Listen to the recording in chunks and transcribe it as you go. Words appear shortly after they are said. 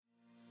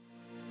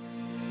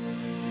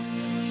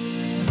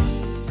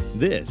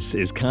This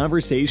is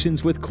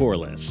Conversations with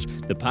Corliss,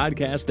 the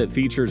podcast that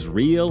features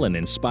real and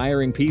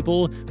inspiring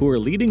people who are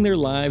leading their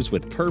lives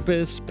with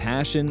purpose,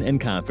 passion, and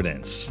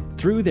confidence.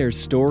 Through their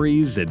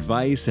stories,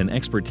 advice, and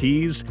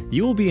expertise,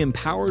 you will be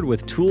empowered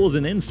with tools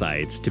and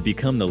insights to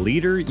become the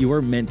leader you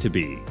are meant to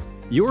be.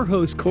 Your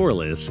host,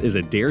 Corliss, is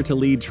a Dare to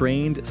Lead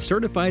trained,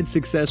 certified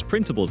success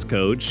principles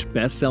coach,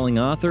 best-selling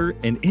author,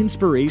 and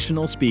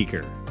inspirational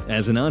speaker.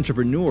 As an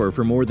entrepreneur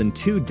for more than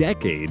 2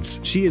 decades,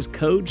 she has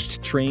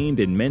coached, trained,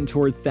 and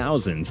mentored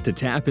thousands to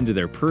tap into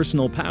their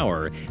personal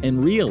power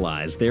and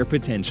realize their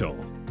potential.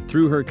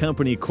 Through her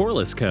company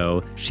Corliss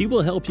Co., she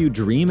will help you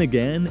dream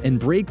again and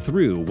break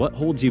through what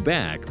holds you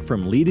back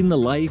from leading the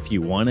life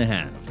you want to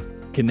have.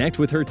 Connect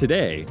with her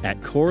today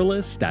at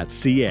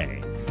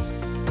corliss.ca.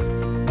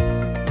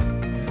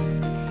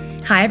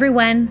 Hi,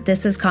 everyone.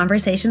 This is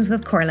Conversations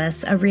with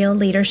Corliss, a real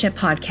leadership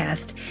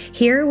podcast.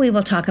 Here we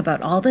will talk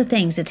about all the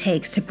things it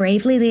takes to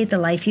bravely lead the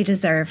life you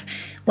deserve.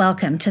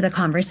 Welcome to the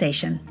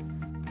conversation.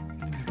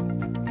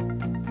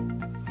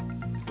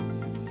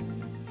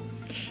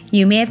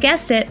 You may have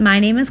guessed it, my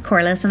name is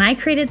Corliss, and I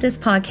created this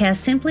podcast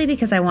simply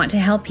because I want to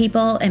help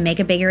people and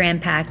make a bigger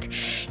impact.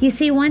 You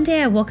see, one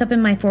day I woke up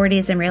in my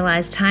 40s and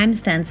realized time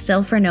stands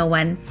still for no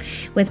one.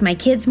 With my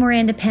kids more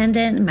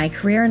independent and my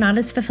career not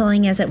as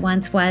fulfilling as it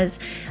once was,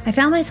 I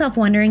found myself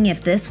wondering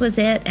if this was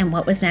it and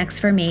what was next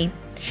for me.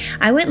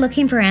 I went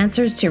looking for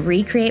answers to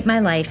recreate my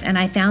life, and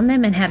I found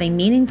them in having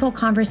meaningful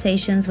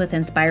conversations with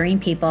inspiring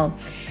people.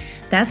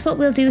 That's what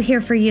we'll do here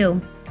for you.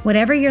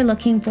 Whatever you're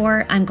looking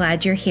for, I'm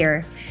glad you're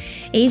here.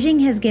 Aging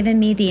has given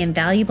me the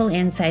invaluable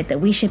insight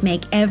that we should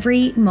make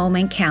every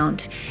moment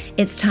count.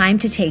 It's time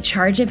to take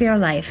charge of your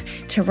life,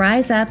 to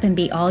rise up and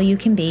be all you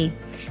can be.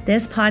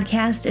 This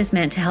podcast is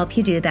meant to help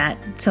you do that,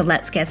 so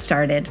let's get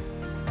started.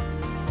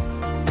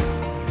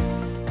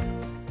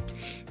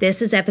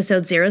 This is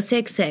episode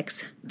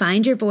 066,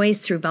 Find Your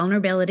Voice Through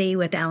Vulnerability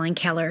with Ellen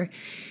Keller.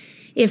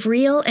 If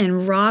real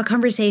and raw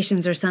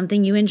conversations are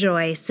something you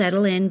enjoy,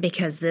 settle in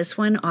because this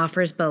one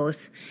offers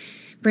both.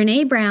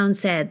 Brené Brown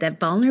said that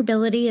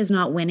vulnerability is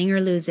not winning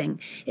or losing.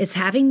 It's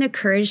having the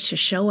courage to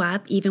show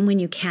up even when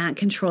you can't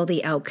control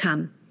the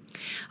outcome.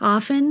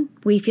 Often,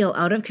 we feel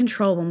out of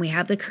control when we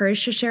have the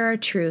courage to share our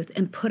truth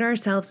and put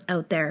ourselves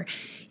out there.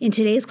 In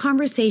today's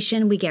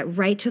conversation, we get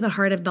right to the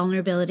heart of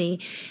vulnerability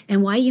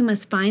and why you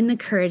must find the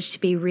courage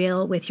to be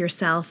real with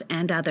yourself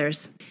and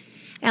others.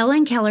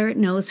 Ellen Keller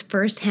knows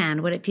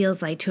firsthand what it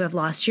feels like to have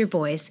lost your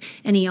voice,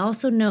 and he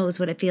also knows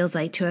what it feels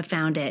like to have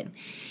found it.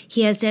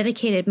 He has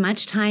dedicated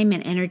much time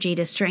and energy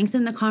to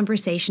strengthen the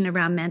conversation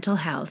around mental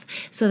health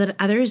so that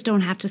others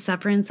don't have to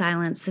suffer in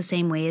silence the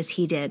same way as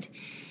he did.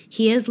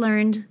 He has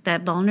learned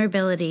that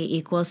vulnerability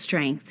equals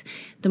strength.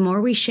 The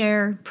more we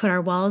share, put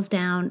our walls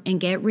down, and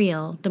get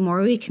real, the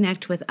more we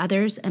connect with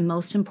others and,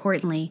 most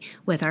importantly,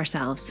 with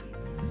ourselves.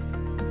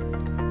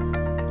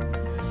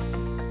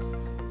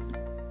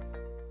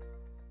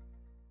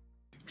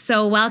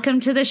 So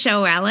welcome to the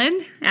show,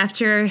 Ellen.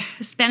 After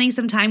spending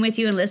some time with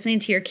you and listening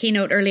to your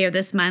keynote earlier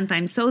this month,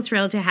 I'm so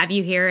thrilled to have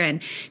you here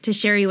and to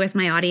share you with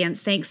my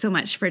audience. Thanks so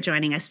much for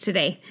joining us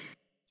today.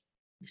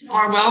 You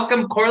are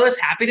welcome, Corliss.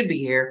 Happy to be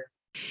here.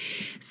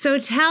 So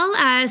tell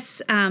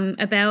us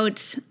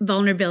about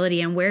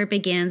vulnerability and where it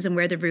begins and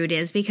where the root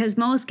is, because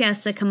most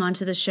guests that come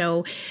onto the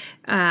show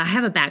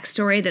have a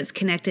backstory that's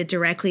connected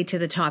directly to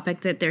the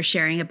topic that they're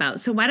sharing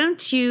about. So why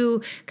don't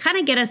you kind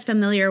of get us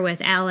familiar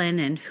with Ellen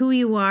and who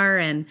you are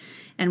and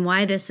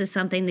why this is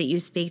something that you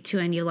speak to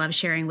and you love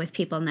sharing with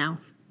people now?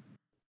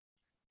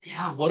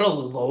 Yeah, what a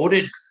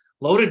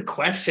loaded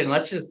question.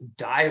 Let's just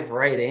dive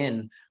right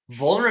in.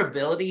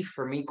 Vulnerability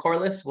for me,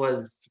 Corliss,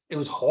 was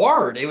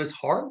hard. It was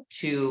hard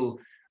to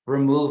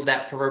remove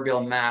that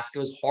proverbial mask. It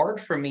was hard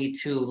for me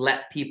to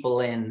let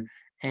people in.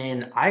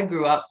 And I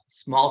grew up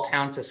small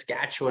town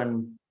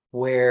Saskatchewan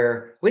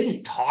where we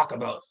didn't talk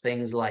about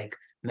things like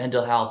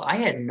mental health. I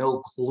had no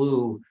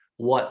clue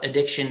what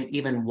addiction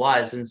even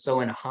was. And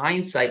so in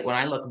hindsight, when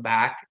I look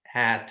back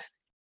at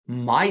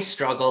my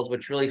struggles,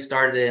 which really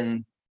started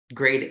in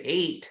grade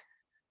 8,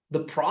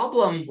 the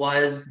problem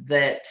was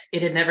that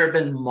it had never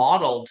been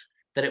modeled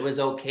that it was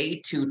okay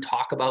to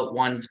talk about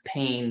one's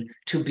pain,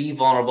 to be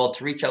vulnerable,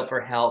 to reach out for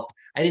help.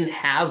 I didn't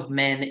have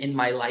men in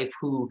my life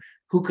who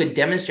could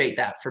demonstrate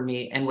that for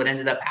me. And what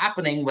ended up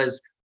happening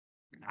was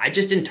I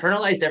just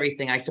internalized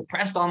everything. I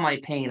suppressed all my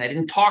pain. I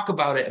didn't talk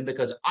about it. And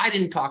because I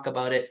didn't talk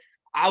about it,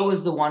 I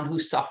was the one who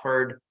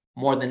suffered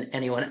more than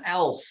anyone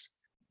else.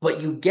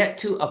 But you get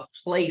to a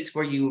place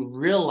where you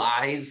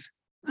realize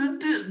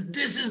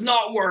this is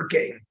not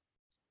working.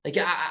 Like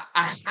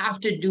I have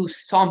to do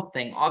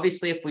something.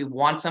 Obviously, if we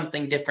want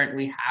something different,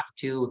 we have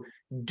to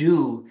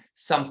do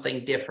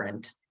something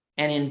different.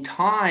 And in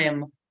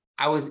time,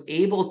 I was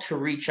able to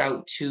reach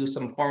out to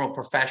some formal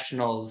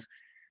professionals.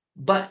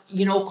 But,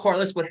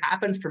 Corliss, what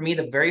happened for me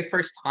the very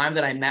first time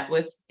that I met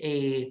with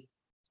a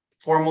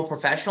formal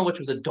professional, which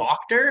was a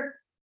doctor,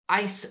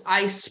 I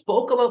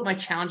spoke about my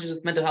challenges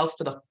with mental health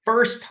for the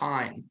first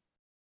time.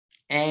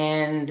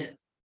 And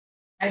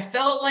I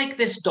felt like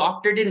this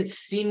doctor didn't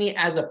see me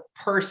as a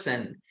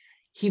person.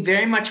 he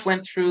very much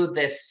went through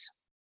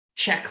this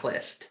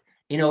checklist.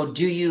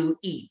 Do you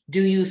eat?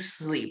 Do you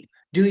sleep?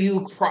 Do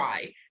you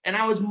cry? And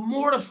I was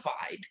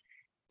mortified.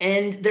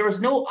 And there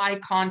was no eye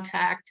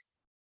contact.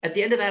 At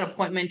the end of that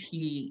appointment,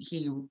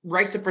 he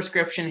writes a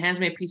prescription, hands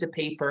me a piece of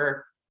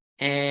paper,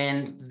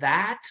 and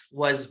that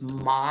was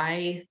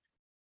my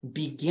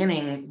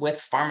beginning with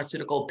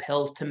pharmaceutical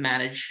pills to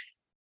manage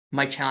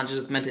my challenges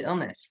with mental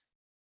illness.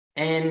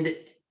 And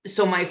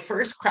so my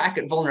first crack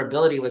at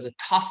vulnerability was a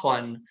tough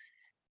one.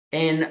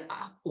 And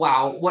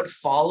wow, what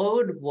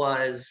followed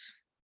was,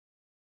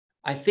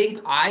 I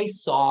think I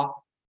saw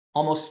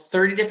almost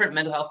 30 different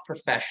mental health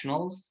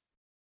professionals.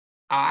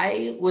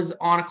 I was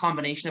on a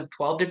combination of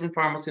 12 different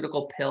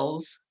pharmaceutical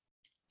pills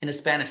in a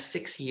span of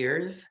 6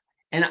 years.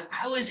 And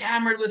I was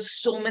hammered with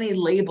so many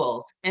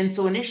labels. And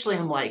so initially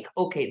I'm like,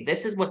 okay,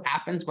 this is what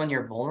happens when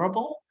you're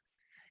vulnerable.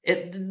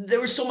 There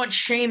was so much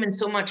shame and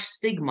so much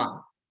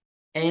stigma.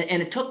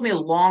 And it took me a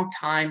long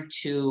time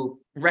to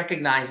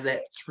recognize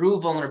that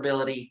through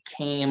vulnerability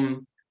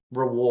came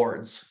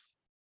rewards.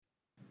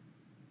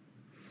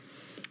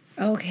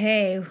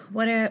 Okay,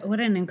 what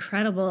an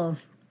incredible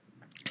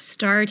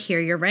start here.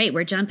 You're right.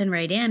 We're jumping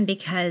right in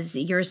because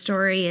your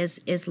story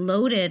is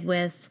loaded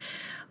with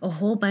a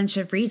whole bunch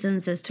of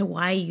reasons as to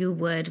why you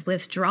would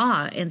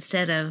withdraw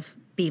instead of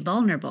be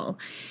vulnerable.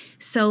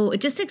 So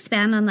just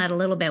expand on that a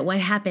little bit. What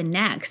happened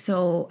next?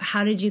 So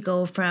how did you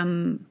go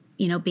from,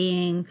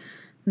 being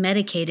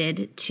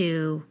medicated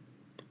to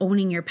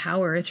owning your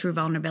power through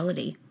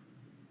vulnerability?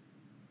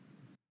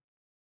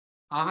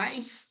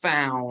 I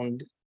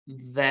found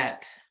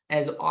that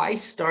as I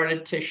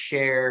started to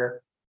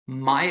share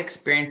my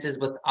experiences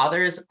with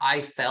others,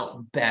 I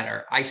felt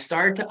better. I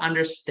started to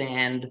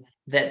understand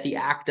that the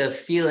act of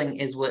feeling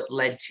is what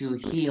led to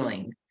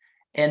healing.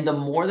 And the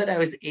more that I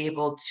was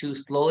able to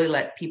slowly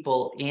let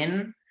people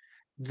in,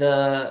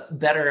 the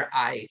better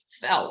I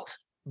felt.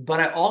 But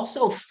I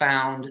also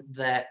found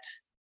that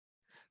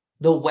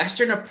the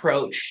Western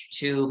approach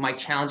to my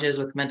challenges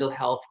with mental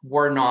health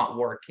were not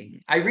working.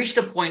 I reached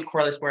a point,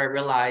 Corliss, where I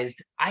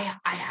realized I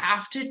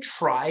have to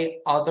try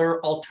other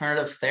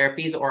alternative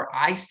therapies or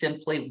I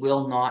simply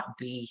will not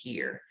be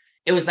here.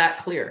 It was that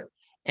clear.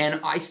 And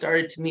I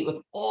started to meet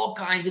with all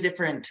kinds of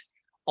different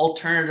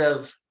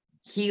alternative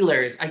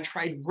healers. I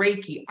tried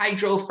Reiki. I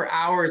drove for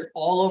hours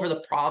all over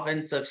the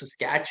province of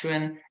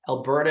Saskatchewan,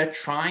 Alberta,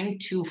 trying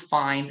to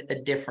find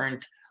a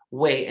different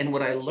way. And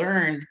what I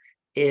learned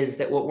is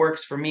that what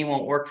works for me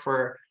won't work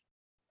for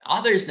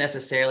others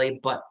necessarily,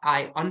 but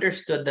I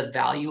understood the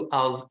value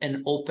of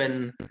an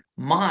open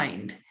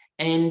mind.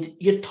 And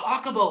you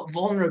talk about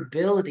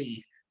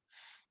vulnerability.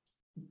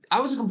 I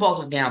was a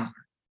compulsive gambler.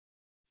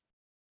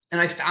 And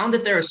I found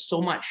that there was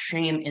so much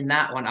shame in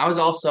that one. I was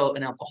also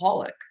an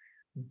alcoholic,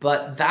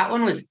 but that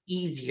one was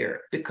easier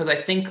because I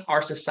think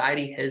our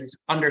society has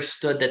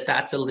understood that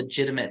that's a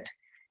legitimate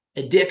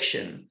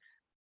addiction.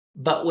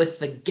 But with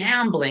the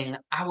gambling,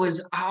 I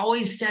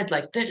always said,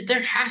 like,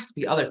 there has to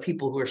be other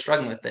people who are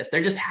struggling with this.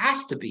 There just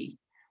has to be.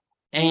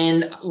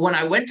 And when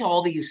I went to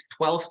all these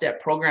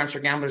 12-step programs for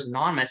Gamblers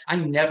Anonymous, I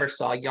never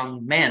saw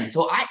young men.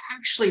 So I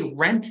actually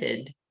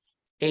rented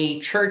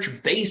a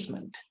church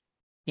basement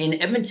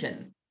in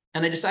Edmonton,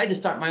 and I decided to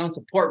start my own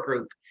support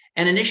group.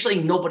 And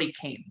initially, nobody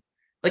came.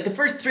 Like the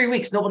first 3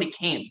 weeks, nobody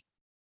came.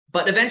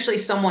 But eventually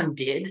someone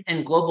did,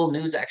 and Global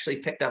News actually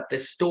picked up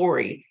this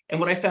story. And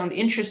what I found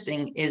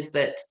interesting is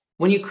that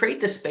when you create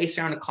the space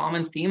around a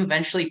common theme,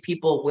 eventually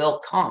people will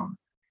come.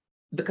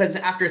 Because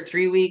after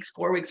 3 weeks,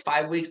 4 weeks,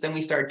 5 weeks, then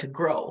we started to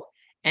grow.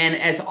 And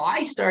as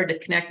I started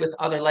to connect with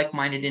other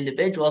like-minded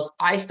individuals,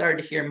 I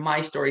started to hear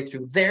my story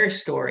through their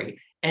story.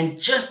 And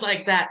just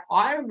like that,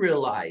 I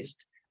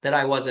realized that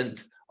I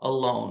wasn't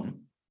alone.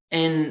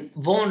 And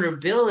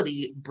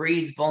vulnerability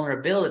breeds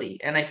vulnerability.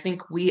 And I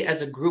think we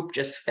as a group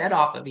just fed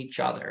off of each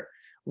other.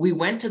 We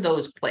went to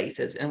those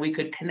places and we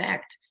could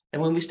connect.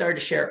 And when we started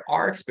to share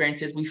our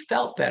experiences, we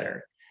felt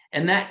better.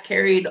 And that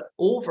carried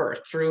over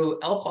through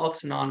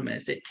Alcoholics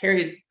Anonymous. It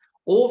carried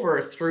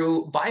over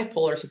through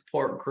bipolar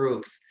support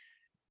groups.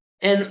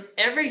 And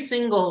every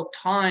single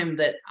time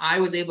that I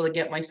was able to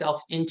get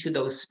myself into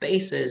those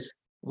spaces,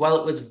 while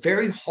it was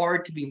very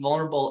hard to be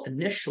vulnerable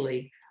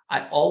initially,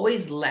 I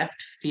always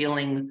left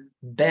feeling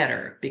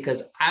better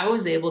because I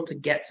was able to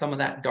get some of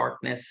that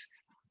darkness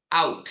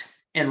out.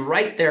 And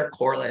right there,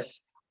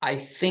 Corliss, I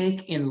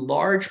think in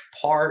large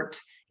part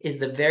is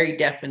the very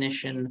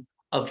definition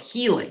of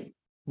healing.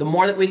 The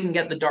more that we can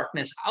get the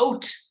darkness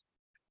out,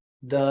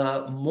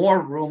 the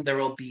more room there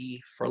will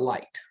be for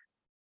light.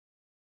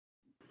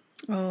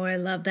 Oh, I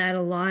love that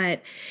a lot.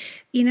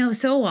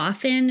 So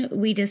often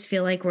we just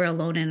feel like we're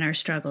alone in our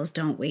struggles,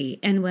 don't we?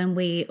 And when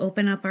we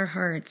open up our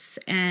hearts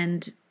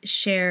and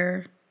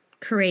share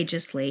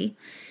courageously,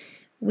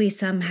 we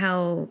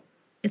somehow,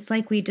 it's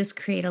like we just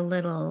create a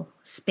little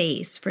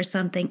space for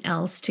something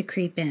else to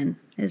creep in.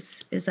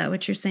 Is that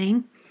what you're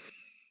saying?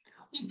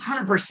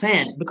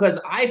 100%, because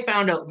I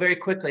found out very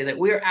quickly that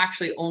we are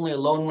actually only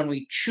alone when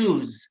we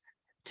choose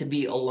to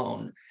be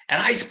alone.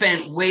 And I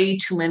spent way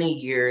too many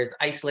years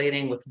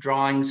isolating,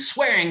 withdrawing,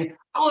 swearing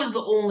I was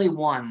the only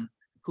one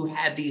who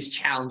had these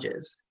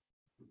challenges.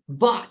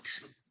 But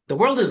the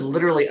world is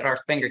literally at our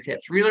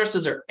fingertips.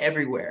 Resources are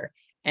everywhere,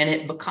 and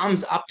it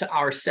becomes up to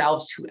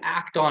ourselves to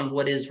act on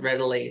what is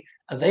readily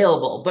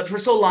available. But for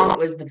so long, it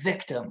was the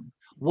victim.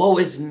 Woe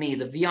is me,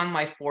 the V on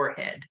my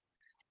forehead.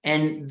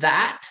 And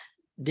that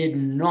did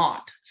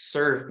not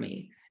serve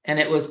me. And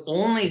it was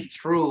only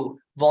through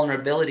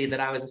vulnerability that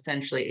I was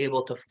essentially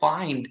able to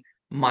find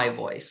my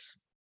voice.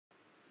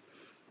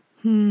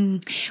 One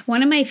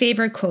of my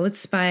favorite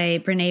quotes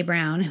by Brene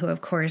Brown, who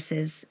of course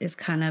is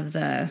kind of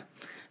the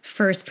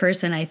first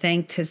person, I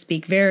think, to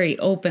speak very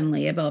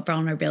openly about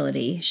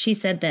vulnerability. She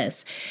said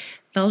this: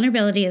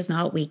 vulnerability is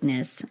not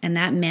weakness, and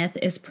that myth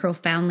is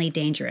profoundly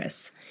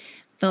dangerous.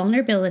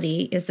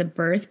 Vulnerability is the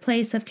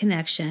birthplace of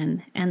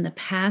connection and the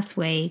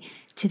pathway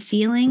to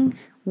feeling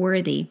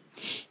worthy.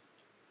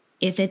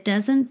 If it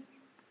doesn't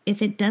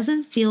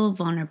feel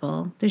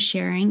vulnerable, the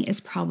sharing is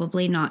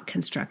probably not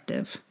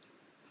constructive.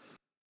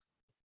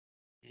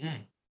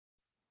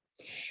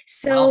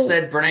 So, well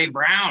said, Brene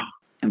Brown.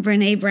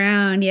 Brene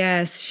Brown,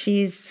 yes,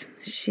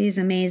 she's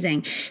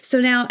amazing.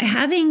 So now,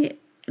 having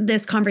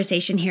this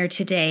conversation here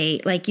today,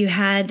 like, you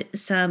had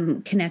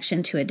some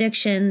connection to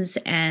addictions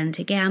and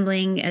to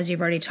gambling, as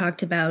you've already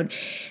talked about.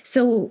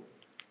 So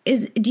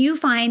do you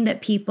find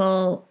that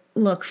people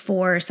look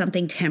for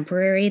something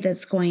temporary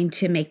that's going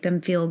to make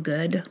them feel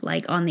good,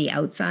 like on the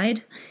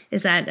outside?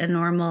 Is that a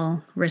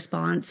normal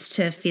response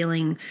to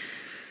feeling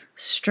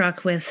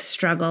struck with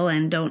struggle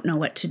and don't know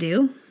what to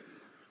do?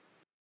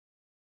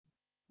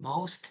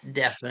 Most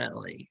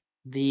definitely.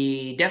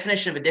 The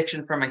definition of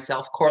addiction for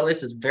myself,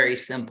 Corliss, is very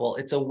simple.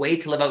 It's a way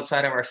to live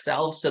outside of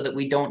ourselves so that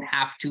we don't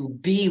have to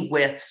be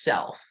with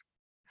self.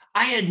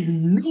 I had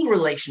no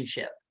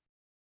relationship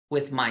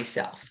with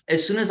myself.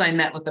 As soon as I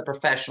met with a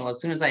professional,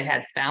 as soon as I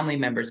had family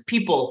members,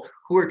 people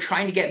who were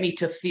trying to get me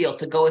to feel,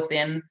 to go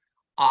within,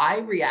 I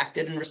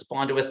reacted and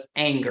responded with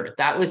anger.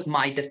 That was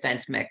my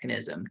defense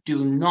mechanism.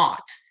 Do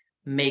not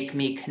make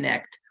me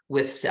connect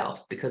with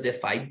self, because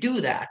if I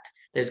do that,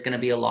 there's going to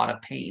be a lot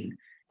of pain.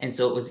 And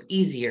so it was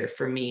easier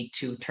for me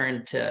to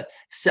turn to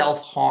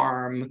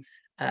self-harm,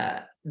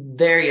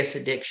 various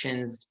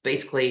addictions,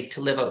 basically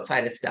to live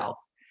outside of self.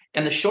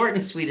 And the short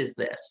and sweet is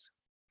this: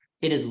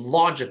 it is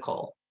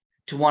logical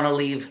to want to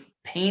leave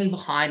pain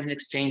behind in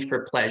exchange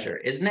for pleasure,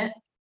 isn't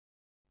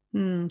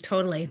it?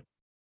 Totally.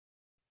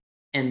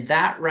 And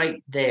that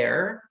right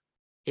there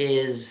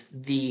is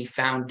the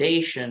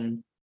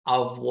foundation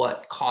of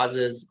what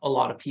causes a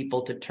lot of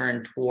people to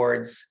turn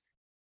towards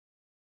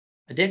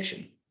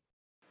addiction.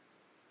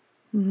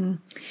 Mm-hmm.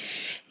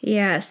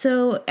 Yeah.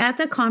 So at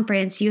the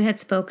conference, you had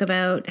spoke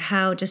about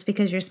how just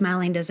because you're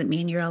smiling doesn't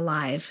mean you're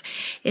alive.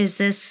 Is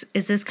this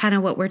kind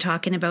of what we're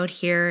talking about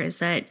here? Is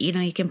that,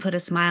 you can put a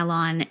smile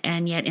on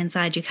and yet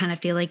inside you kind of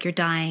feel like you're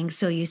dying.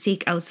 So you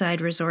seek outside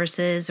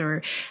resources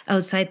or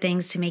outside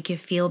things to make you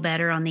feel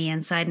better on the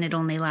inside, and it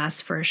only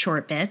lasts for a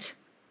short bit.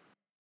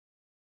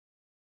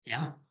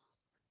 Yeah.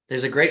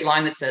 There's a great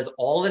line that says,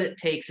 all that it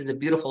takes is a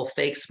beautiful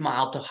fake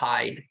smile to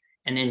hide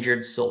an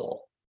injured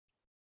soul.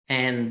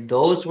 And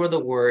those were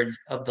the words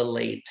of the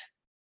late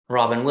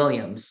Robin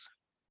Williams.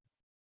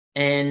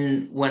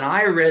 And when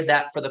I read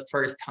that for the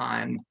first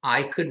time,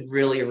 I could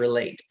really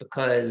relate,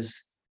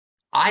 because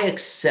I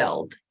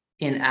excelled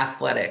in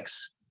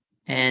athletics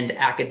and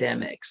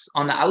academics.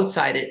 On the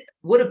outside, it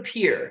would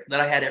appear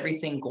that I had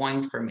everything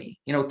going for me,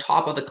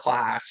 top of the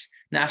class,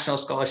 national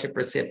scholarship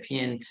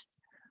recipient.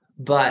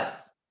 But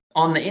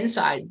on the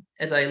inside,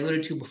 as I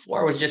alluded to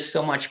before, was just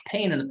so much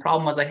pain. And the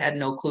problem was I had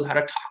no clue how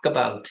to talk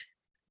about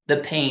the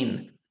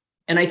pain.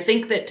 And I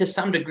think that to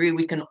some degree,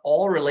 we can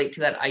all relate to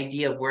that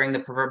idea of wearing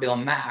the proverbial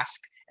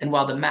mask. And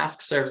while the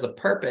mask serves a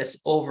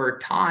purpose, over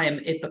time,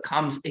 it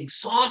becomes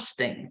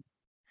exhausting.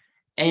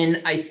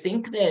 And I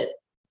think that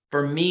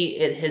for me,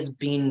 it has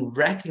been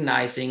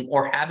recognizing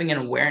or having an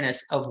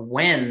awareness of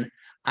when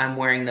I'm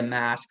wearing the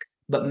mask,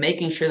 but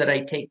making sure that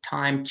I take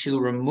time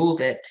to remove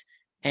it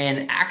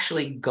and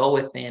actually go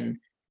within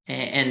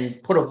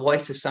and put a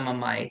voice to some of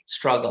my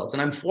struggles.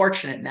 And I'm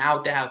fortunate now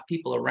to have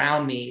people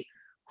around me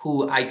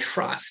who I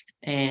trust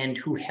and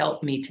who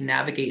help me to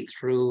navigate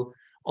through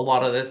a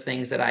lot of the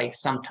things that I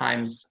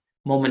sometimes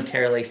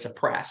momentarily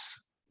suppress.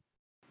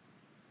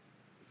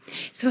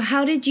 So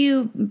how did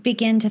you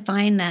begin to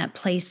find that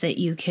place that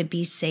you could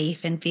be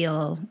safe and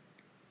feel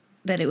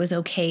that it was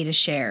okay to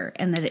share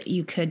and that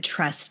you could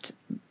trust?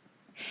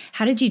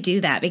 How did you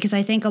do that? Because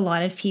I think a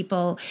lot of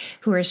people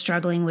who are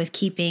struggling with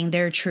keeping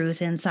their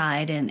truth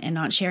inside and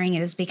not sharing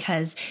it is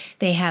because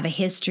they have a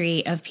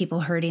history of people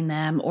hurting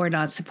them or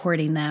not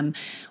supporting them,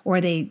 or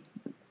they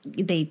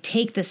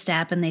take the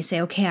step and they say,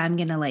 okay, I'm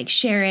going to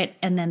share it,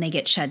 and then they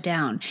get shut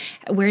down.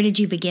 Where did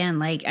you begin?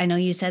 I know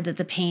you said that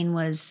the pain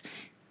was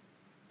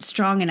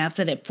strong enough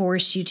that it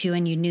forced you to,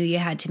 and you knew you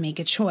had to make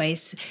a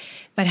choice,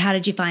 but how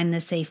did you find the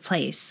safe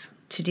place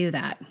to do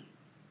that?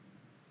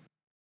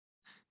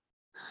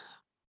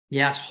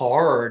 Yeah, it's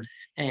hard.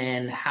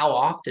 And how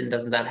often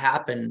doesn't that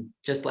happen?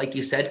 Just like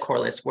you said,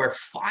 Corliss, where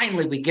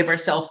finally we give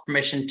ourselves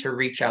permission to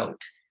reach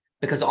out,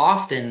 because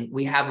often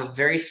we have a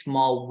very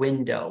small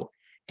window.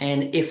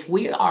 And if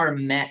we are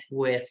met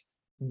with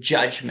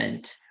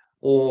judgment,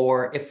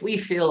 or if we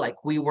feel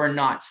like we were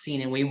not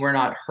seen and we were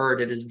not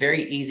heard, it is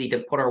very easy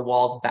to put our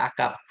walls back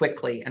up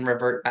quickly and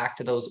revert back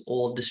to those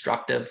old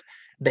destructive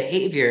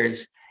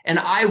behaviors. And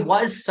I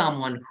was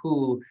someone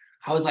who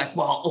I was like,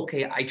 well,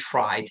 okay, I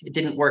tried. It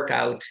didn't work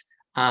out.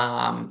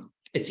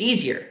 It's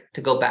easier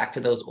to go back to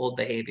those old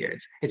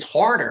behaviors. It's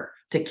harder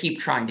to keep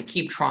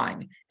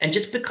trying. And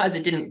just because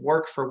it didn't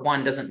work for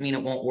one doesn't mean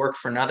it won't work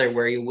for another,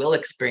 where you will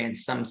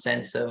experience some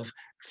sense of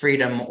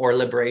freedom or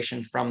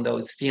liberation from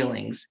those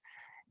feelings.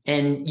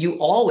 And you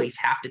always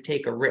have to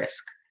take a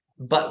risk.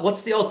 But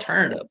what's the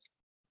alternative?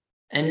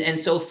 And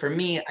so for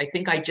me, I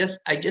think I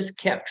just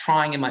kept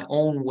trying in my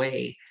own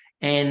way.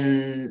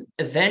 And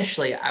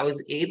eventually I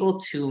was able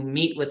to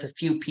meet with a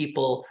few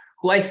people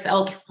who I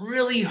felt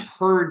really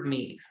heard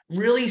me,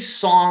 really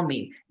saw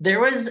me. There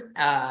was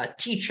a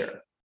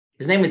teacher,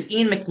 his name was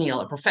Ian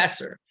McNeil, a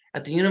professor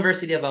at the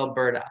University of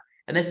Alberta.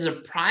 And this is a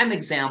prime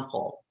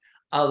example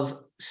of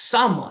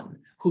someone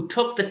who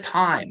took the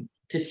time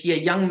to see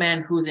a young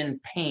man who's in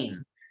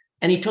pain.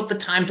 And he took the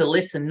time to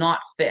listen, not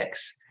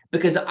fix.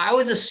 Because I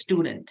was a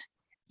student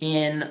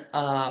in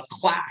a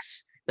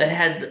class that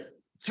had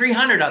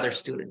 300 other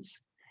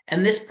students.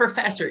 And this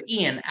professor,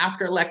 Ian,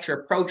 after a lecture,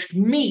 approached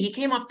me. He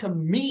came up to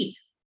me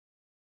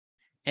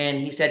and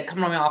he said, come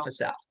to my office,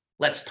 Al,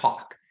 let's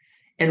talk.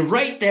 And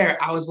right there,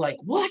 I was like,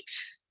 what?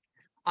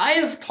 I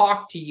have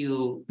talked to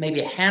you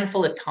maybe a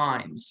handful of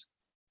times.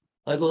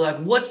 Like,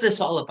 what's this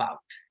all about?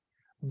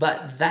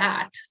 But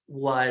that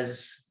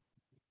was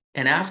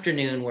an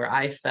afternoon where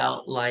I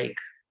felt like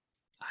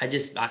I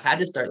had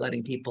to start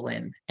letting people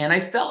in. And I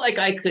felt like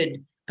I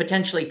could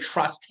potentially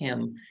trust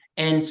him.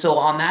 And so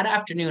on that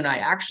afternoon, I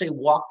actually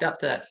walked up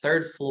to that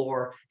third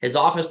floor. His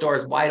office door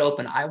is wide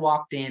open. I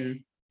walked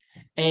in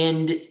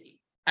and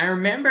I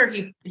remember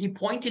he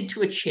pointed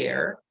to a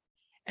chair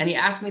and he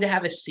asked me to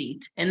have a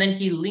seat. And then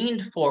he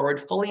leaned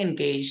forward, fully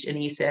engaged, and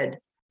he said,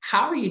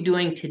 how are you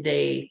doing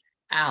today,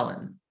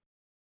 Alan?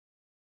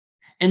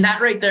 And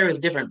that right there is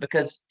different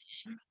because,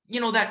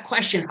 that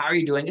question, how are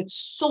you doing? It's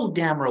so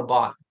damn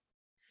robotic.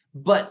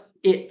 But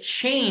it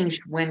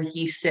changed when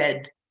he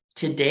said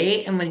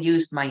today and when he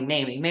used my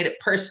name. He made it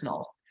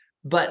personal.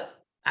 But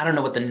I don't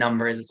know what the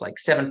number is. It's like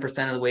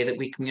 7% of the way that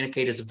we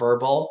communicate is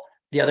verbal.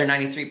 The other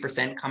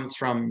 93% comes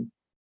from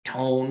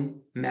tone,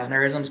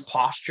 mannerisms,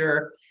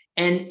 posture.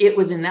 And it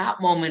was in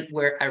that moment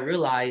where I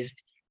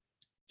realized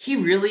he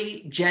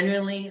really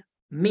genuinely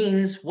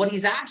means what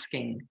he's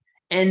asking.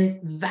 And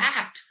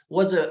that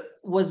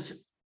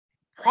was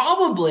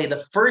probably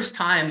the first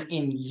time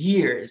in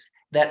years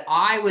that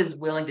I was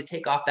willing to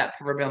take off that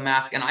proverbial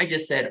mask. And I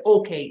just said,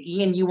 okay,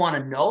 Ian, you want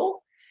to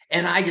know?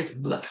 And I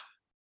just, blah,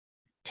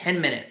 10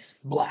 minutes,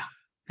 blah,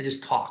 I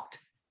just talked.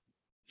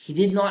 He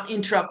did not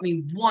interrupt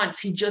me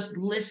once. He just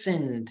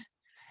listened.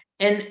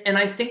 And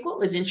I think what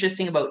was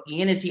interesting about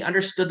Ian is he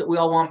understood that we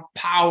all want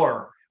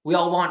power. We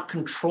all want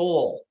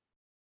control.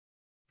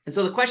 And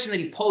so the question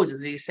that he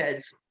poses, he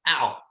says,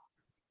 Al,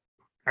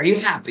 are you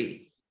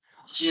happy?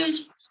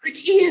 Just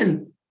like,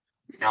 Ian,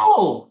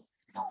 no,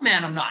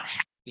 man, I'm not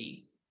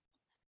happy.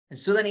 And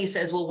so then he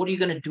says, well, what are you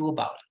going to do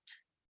about it?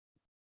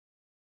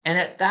 And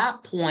at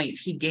that point,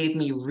 he gave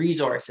me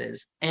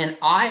resources. And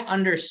I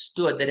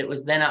understood that it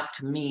was then up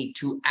to me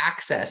to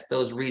access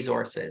those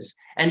resources.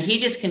 And he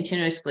just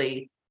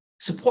continuously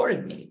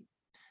supported me.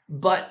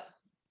 But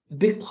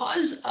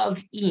because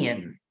of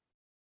Ian,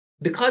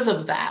 because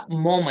of that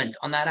moment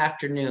on that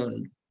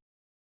afternoon,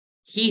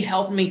 he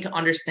helped me to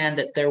understand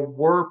that there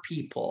were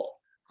people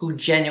who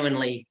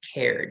genuinely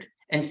cared.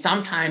 And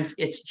sometimes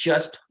it's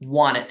just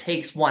one. It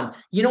takes one.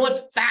 You know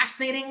what's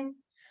fascinating?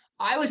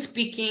 I was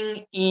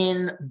speaking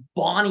in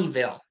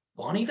Bonnyville.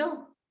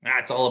 Bonnyville?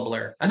 It's all a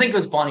blur. I think it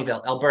was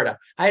Bonnyville, Alberta.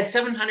 I had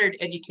 700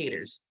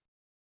 educators.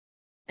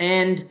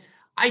 And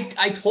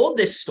I told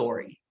this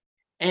story.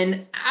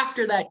 And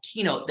after that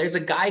keynote, there's a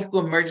guy who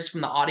emerges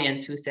from the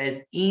audience who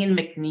says, Ian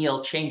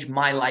McNeil changed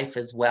my life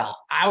as well.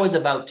 I was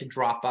about to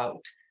drop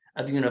out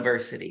of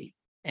university,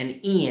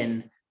 and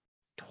Ian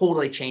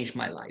totally changed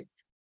my life.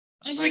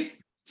 I was like,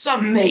 it's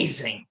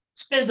amazing.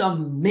 It is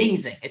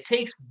amazing. It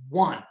takes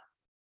one.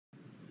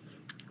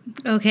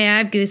 Okay, I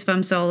have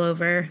goosebumps all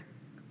over.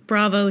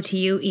 Bravo to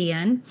you,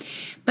 Ian.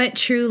 But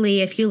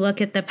truly, if you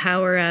look at the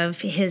power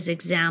of his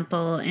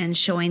example and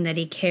showing that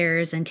he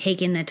cares and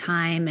taking the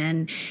time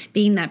and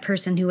being that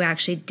person who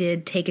actually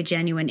did take a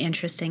genuine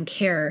interest and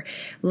care,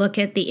 look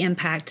at the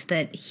impact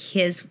that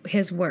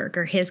his work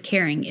or his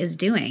caring is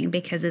doing,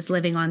 because it's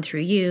living on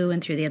through you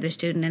and through the other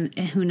student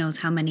and who knows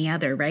how many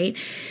other, right?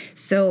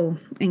 So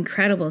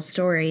incredible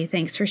story.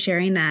 Thanks for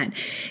sharing that.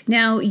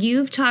 Now,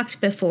 you've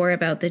talked before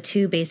about the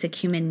two basic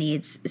human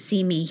needs,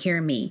 see me,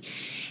 hear me.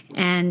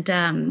 And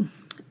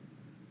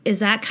is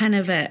that kind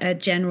of a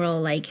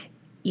general, like,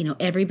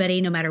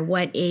 everybody, no matter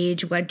what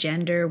age, what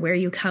gender, where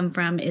you come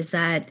from, is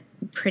that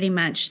pretty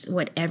much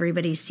what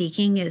everybody's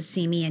seeking is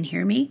see me and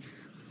hear me?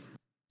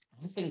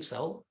 I think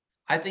so.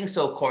 I think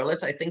so,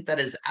 Corliss. I think that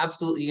is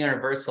absolutely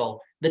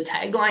universal. The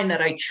tagline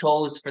that I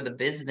chose for the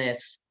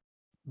business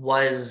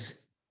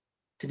was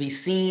to be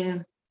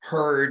seen,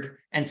 heard,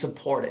 and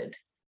supported.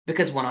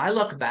 Because when I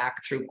look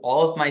back through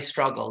all of my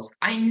struggles,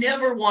 I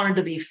never wanted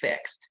to be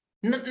fixed.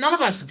 None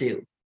of us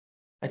do.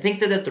 I think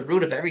that at the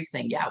root of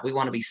everything, yeah, we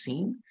want to be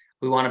seen,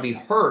 we want to be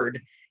heard,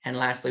 and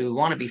lastly, we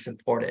want to be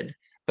supported.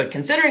 But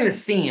considering the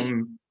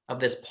theme of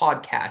this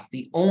podcast,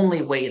 the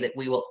only way that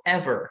we will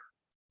ever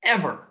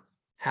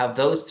have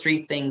those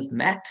three things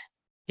met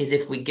is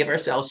if we give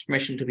ourselves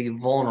permission to be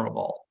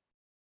vulnerable.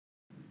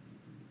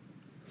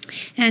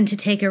 And to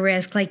take a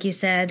risk, like you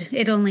said,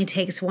 it only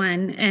takes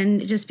one.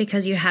 And just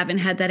because you haven't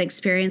had that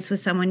experience with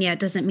someone yet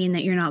doesn't mean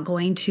that you're not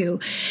going to.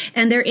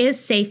 And there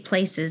is safe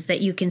places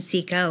that you can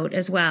seek out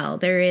as well.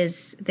 There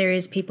is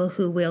people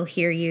who will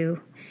hear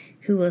you,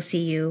 who will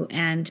see you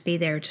and be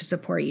there to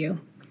support you.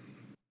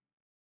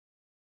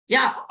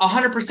 Yeah,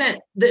 100%.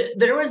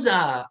 There was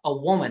a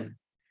woman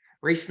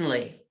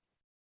recently.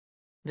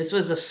 This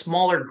was a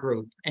smaller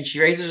group, and she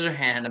raises her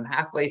hand. I'm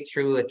halfway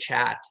through a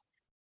chat,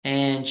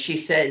 and she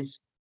says,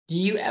 do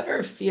you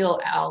ever feel,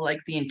 Al, like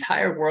the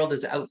entire world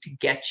is out to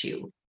get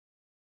you?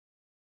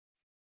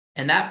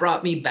 And that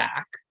brought me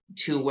back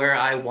to where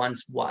I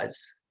once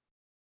was,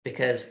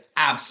 because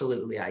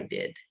absolutely I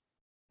did.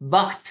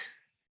 But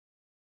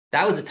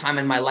that was a time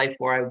in my life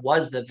where I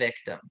was the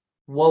victim.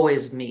 Woe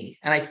is me.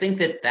 And I think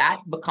that that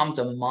becomes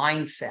a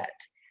mindset.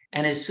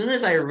 And as soon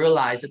as I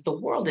realized that the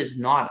world is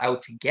not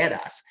out to get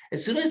us,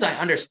 as soon as I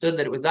understood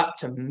that it was up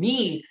to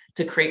me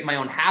to create my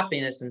own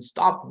happiness and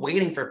stop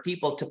waiting for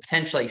people to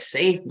potentially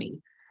save me,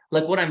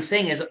 like what I'm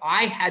saying is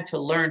I had to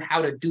learn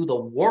how to do the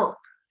work.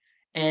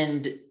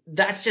 And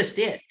that's just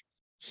it.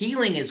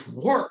 Healing is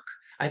work.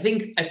 I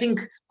think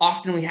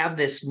often we have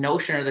this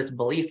notion or this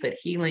belief that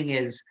healing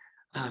is,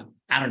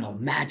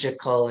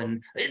 magical,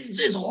 and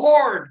it's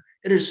hard.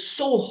 It is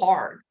so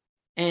hard.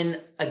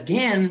 And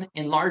again,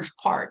 in large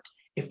part,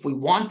 if we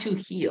want to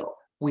heal,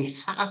 we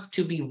have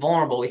to be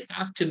vulnerable. We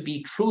have to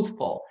be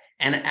truthful.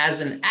 And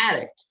as an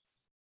addict,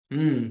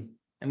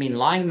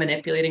 lying,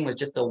 manipulating was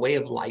just a way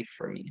of life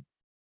for me.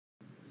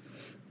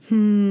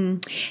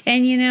 And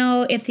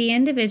if the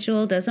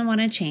individual doesn't want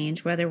to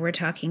change, whether we're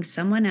talking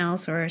someone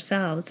else or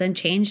ourselves, then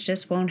change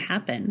just won't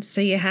happen. So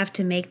you have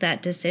to make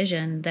that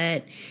decision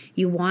that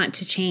you want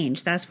to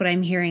change. That's what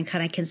I'm hearing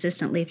kind of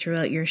consistently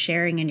throughout your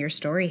sharing and your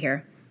story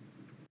here.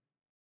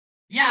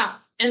 Yeah.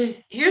 And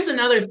here's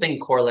another thing,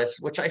 Corliss,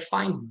 which I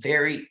find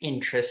very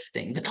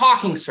interesting. The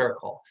talking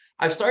circle.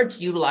 I've started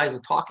to utilize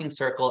the talking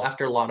circle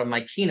after a lot of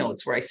my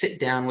keynotes where I sit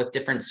down with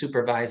different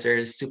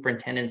supervisors,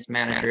 superintendents,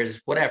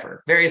 managers,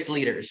 whatever, various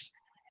leaders,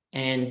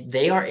 and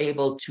they are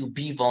able to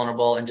be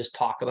vulnerable and just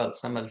talk about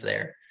some of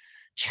their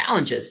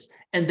challenges.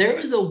 And there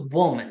was a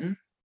woman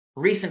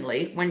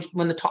recently,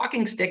 when the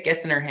talking stick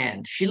gets in her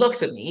hand, she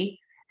looks at me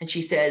and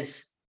she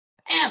says,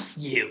 F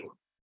you.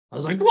 I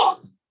was like,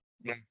 what?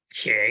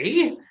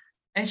 Okay.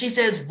 And she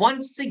says,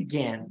 once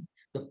again,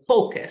 the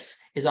focus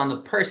is on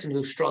the person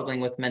who's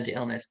struggling with mental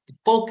illness. The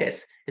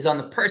focus is on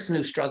the person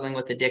who's struggling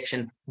with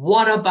addiction.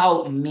 What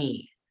about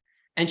me?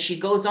 And she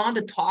goes on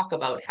to talk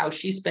about how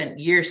she spent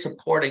years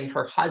supporting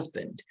her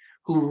husband,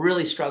 who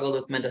really struggled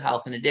with mental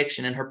health and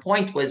addiction. And her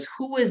point was,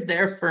 who is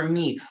there for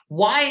me?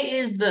 Why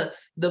is the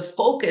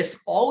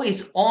focus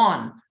always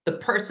on the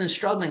person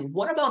struggling?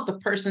 What about the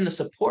person in the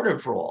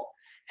supportive role?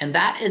 And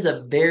that is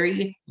a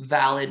very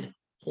valid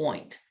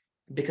point,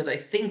 because I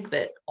think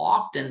that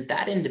often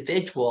that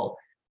individual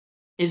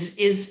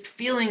is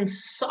feeling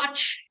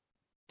such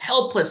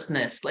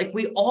helplessness. Like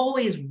we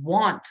always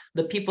want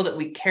the people that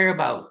we care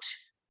about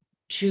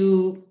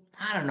to,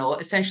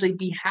 essentially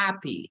be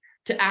happy,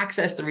 to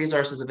access the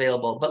resources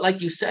available. But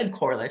like you said,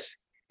 Corliss,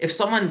 if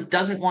someone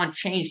doesn't want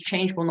change,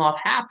 change will not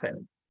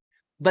happen.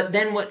 But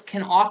then what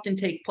can often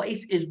take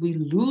place is we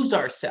lose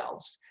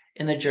ourselves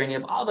in the journey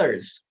of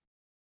others.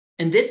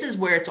 And this is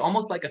where it's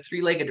almost like a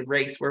three-legged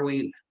race where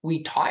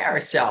we tie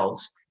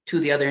ourselves to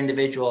the other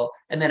individual.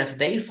 And then if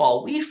they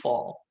fall, we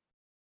fall.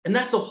 And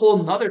that's a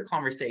whole nother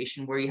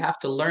conversation where you have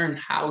to learn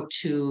how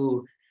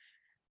to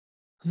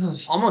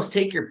almost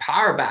take your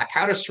power back,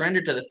 how to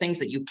surrender to the things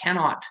that you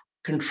cannot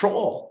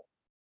control.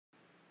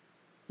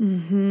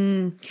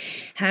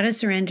 How to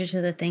surrender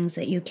to the things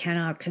that you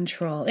cannot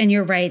control. And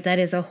you're right, that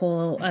is a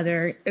whole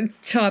other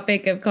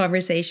topic of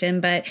conversation,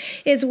 but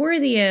it's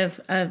worthy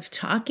of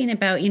talking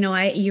about.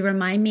 You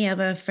remind me of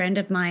a friend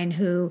of mine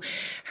who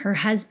her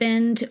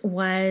husband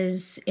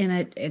was in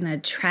a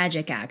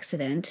tragic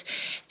accident,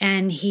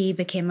 and he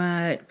became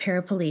a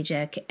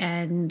paraplegic,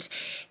 and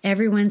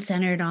everyone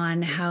centered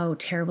on how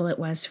terrible it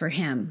was for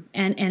him.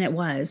 And it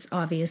was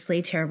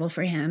obviously terrible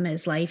for him.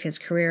 His life, his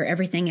career,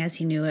 everything as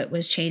he knew it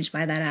was changed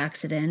by that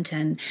accident.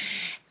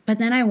 But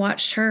then I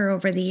watched her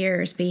over the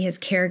years be his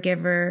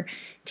caregiver,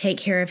 take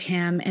care of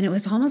him, and it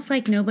was almost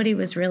like nobody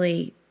was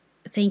really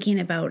thinking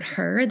about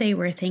her. They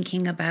were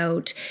thinking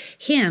about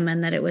him,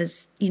 and that it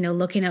was,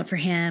 looking out for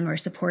him or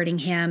supporting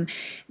him.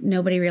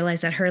 Nobody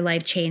realized that her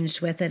life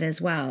changed with it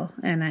as well.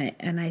 And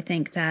I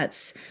think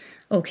that's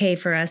okay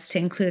for us to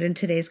include in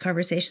today's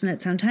conversation,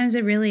 that sometimes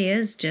it really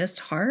is just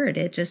hard.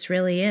 It just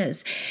really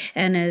is.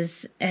 And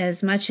as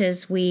much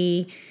as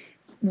we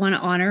want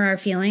to honor our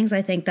feelings,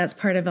 I think that's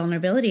part of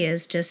vulnerability,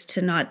 is just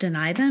to not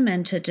deny them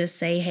and to just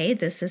say, hey,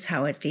 this is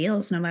how it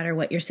feels, no matter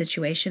what your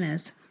situation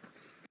is.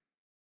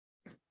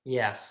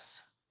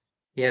 Yes.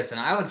 Yes. And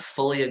I would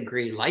fully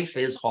agree. Life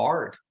is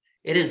hard.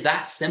 It is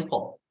that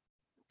simple.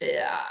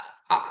 Yeah.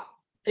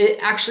 It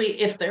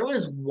actually, if there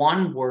was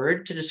one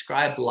word to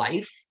describe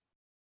life,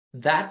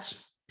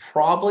 that's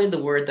probably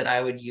the word that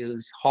I would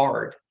use: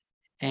 hard.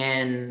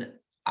 And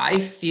I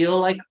feel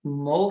like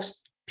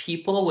most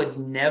people would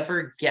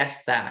never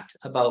guess that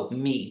about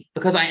me,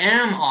 because I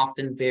am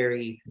often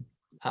very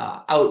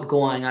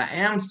outgoing. I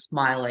am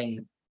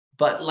smiling,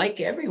 but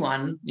like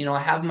everyone, I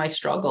have my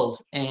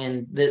struggles.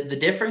 And the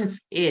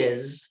difference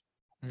is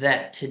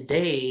that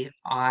today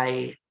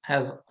I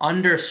have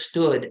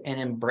understood and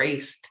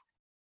embraced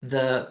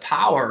the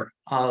power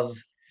of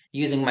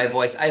using my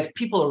voice. I have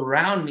people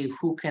around me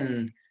who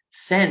can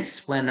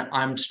sense when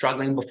I'm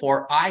struggling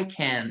before I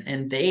can,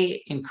 and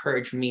they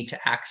encourage me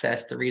to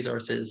access the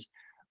resources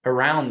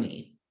around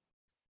me.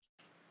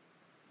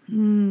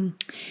 And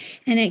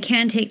it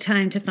can take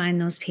time to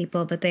find those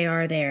people, but they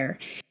are there.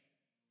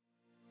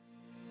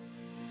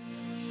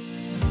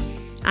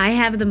 I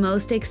have the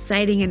most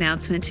exciting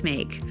announcement to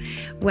make.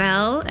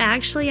 Well,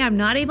 actually, I'm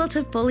not able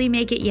to fully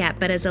make it yet,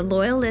 but as a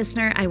loyal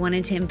listener, I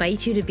wanted to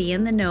invite you to be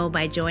in the know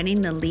by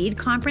joining the Lead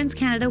Conference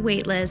Canada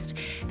waitlist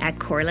at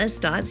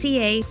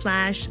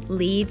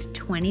corliss.ca/lead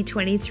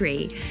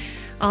 2023.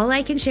 All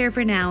I can share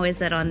for now is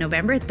that on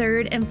November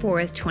 3rd and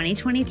 4th,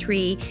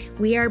 2023,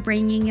 we are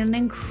bringing an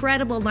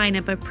incredible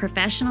lineup of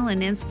professional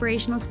and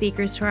inspirational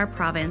speakers to our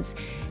province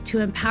to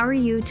empower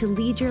you to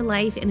lead your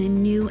life in a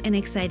new and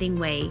exciting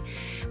way.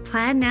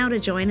 Plan now to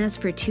join us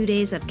for 2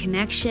 days of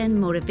connection,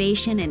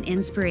 motivation, and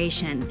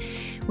inspiration.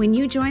 When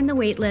you join the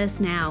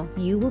waitlist now,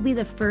 you will be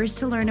the first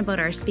to learn about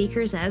our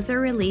speakers as they're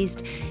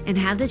released and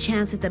have the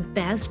chance at the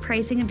best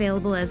pricing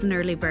available as an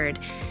early bird.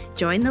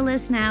 Join the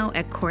list now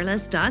at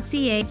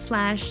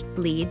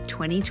corliss.ca/lead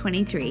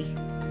 2023.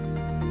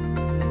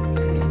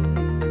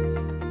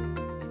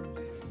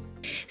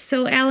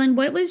 So, Alan,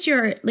 what was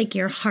your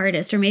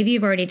hardest, or maybe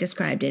you've already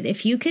described it,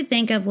 if you could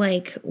think of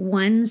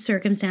one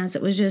circumstance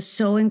that was just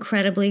so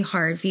incredibly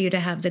hard for you to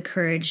have the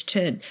courage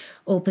to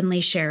openly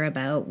share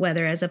about,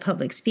 whether as a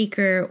public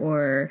speaker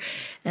or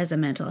as a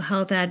mental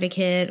health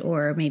advocate,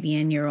 or maybe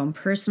in your own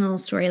personal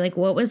story,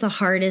 what was the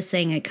hardest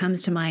thing that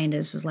comes to mind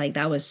is just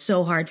that was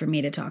so hard for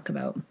me to talk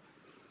about?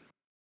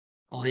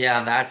 Oh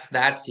yeah,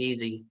 that's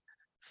easy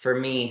for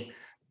me.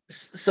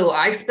 So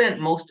I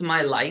spent most of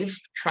my life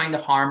trying to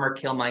harm or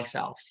kill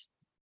myself.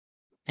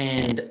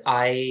 And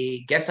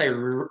I guess I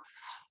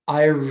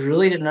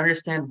really didn't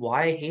understand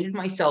why I hated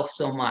myself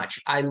so much.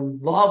 I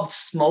loved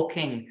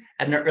smoking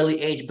at an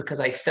early age because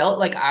I felt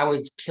like I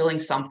was killing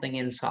something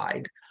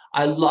inside.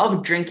 I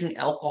loved drinking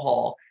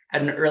alcohol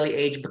at an early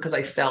age because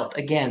I felt,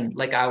 again,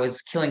 like I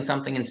was killing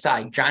something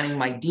inside, drowning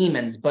my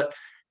demons. But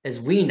as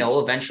we know,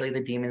 eventually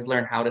the demons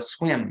learn how to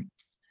swim.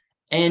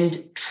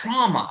 And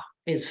trauma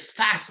is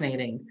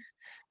fascinating.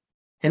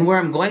 And where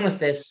I'm going with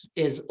this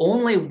is,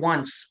 only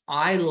once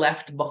I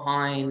left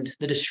behind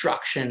the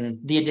destruction,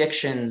 the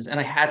addictions, and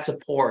I had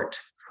support,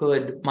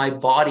 could my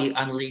body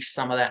unleash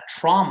some of that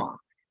trauma.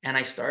 And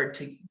I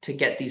started to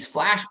get these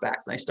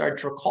flashbacks, and I started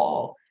to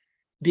recall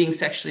being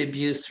sexually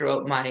abused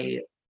throughout my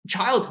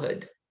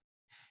childhood.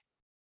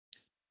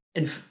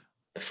 And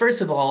first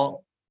of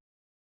all,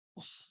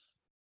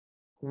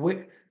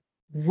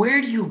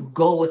 where do you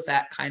go with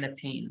that kind of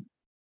pain?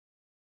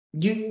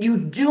 You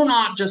do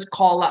not just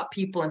call up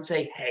people and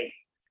say, hey,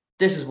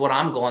 this is what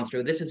I'm going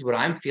through, this is what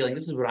I'm feeling,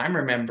 this is what I'm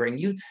remembering.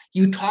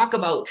 You talk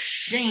about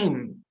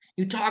shame,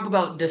 you talk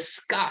about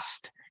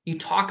disgust, you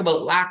talk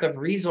about lack of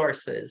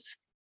resources.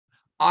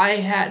 I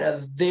had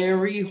a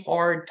very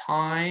hard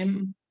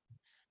time.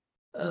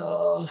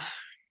 I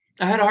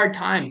had a hard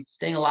time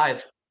staying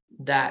alive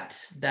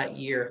that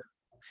year.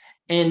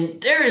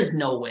 And there is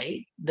no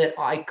way that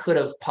I could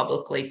have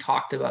publicly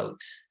talked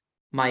about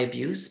my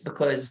abuse,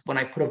 because when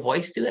I put a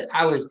voice to it,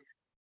 I was,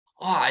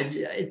 I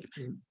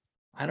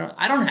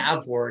don't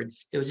have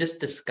words. It was just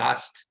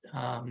disgust.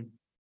 I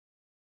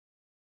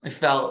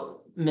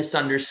felt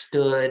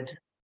misunderstood.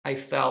 I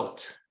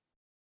felt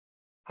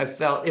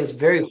it was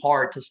very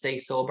hard to stay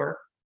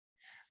sober.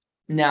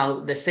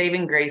 Now, the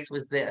saving grace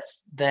was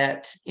this: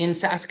 that in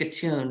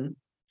Saskatoon,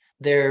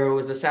 there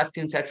was a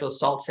Saskatoon Sexual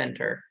Assault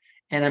Center,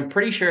 and I'm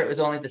pretty sure it was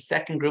only the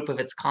second group of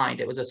its kind.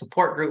 It was a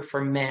support group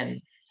for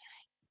men.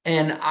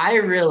 And I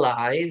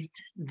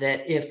realized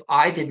that if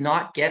I did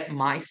not get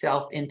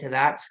myself into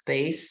that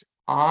space,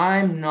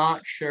 I'm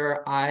not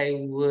sure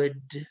I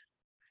would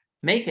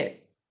make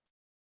it.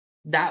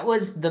 That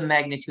was the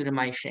magnitude of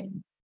my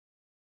shame.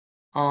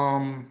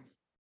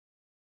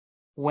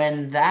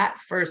 when that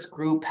first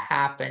group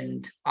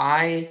happened,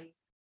 I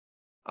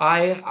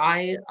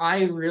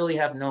really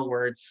have no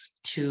words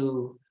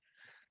to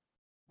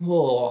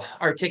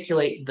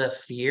articulate the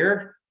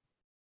fear,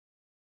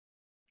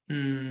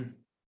 mm,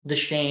 the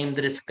shame,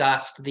 the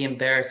disgust, the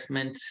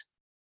embarrassment,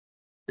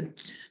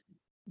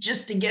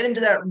 just to get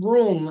into that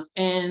room.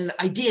 And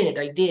I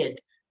did.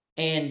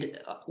 And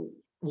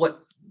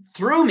what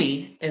threw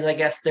me is, I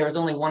guess there was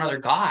only one other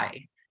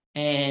guy,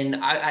 and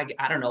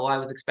I don't know, I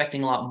was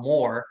expecting a lot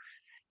more,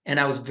 and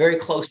I was very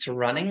close to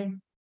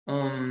running,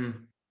 but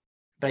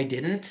I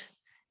didn't.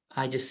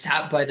 I just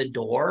sat by the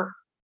door,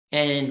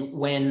 and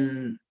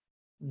when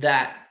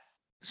that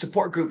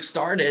support group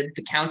started,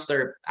 the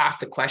counselor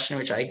asked a question,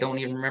 which I don't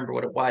even remember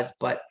what it was,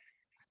 but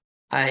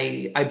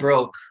I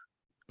broke.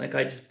 Like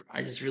I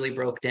just really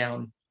broke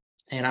down,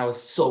 and I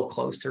was so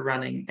close to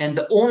running. And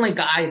the only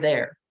guy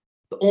there,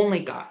 the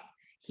only guy,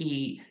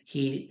 he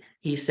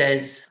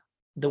says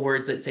the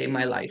words that saved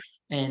my life.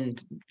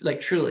 And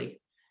like truly,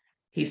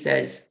 he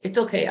says, "It's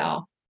okay,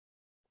 Al.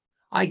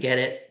 I get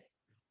it."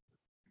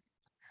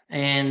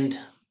 And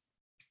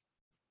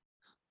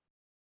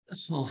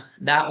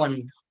that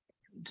one,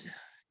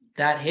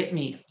 that hit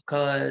me,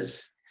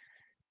 because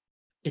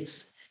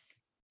it's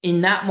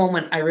in that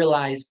moment I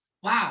realized,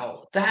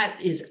 wow, that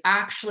is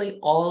actually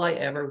all I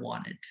ever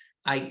wanted.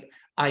 I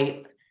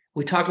I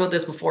we talked about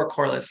this before,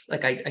 Corliss.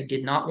 Like I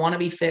did not want to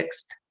be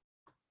fixed.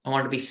 I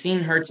wanted to be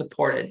seen, heard,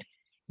 supported.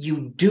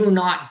 You do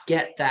not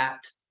get that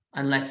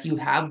unless you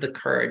have the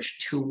courage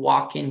to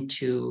walk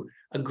into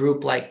a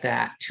group like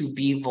that, to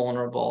be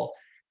vulnerable.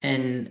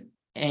 And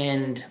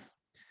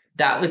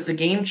that was the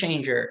game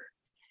changer.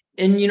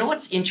 And you know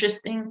what's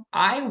interesting?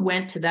 I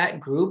went to that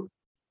group.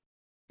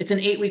 It's an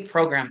 8-week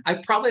program. I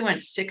probably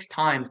went 6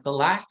 times. The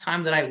last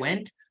time that I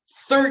went,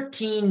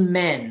 13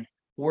 men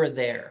were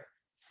there.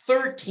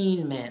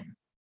 13 men.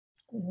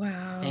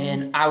 Wow.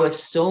 And I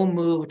was so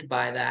moved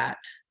by that.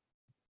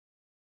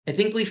 I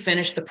think we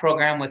finished the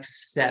program with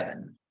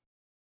 7,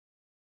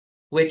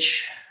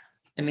 which,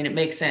 I mean, it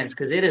makes sense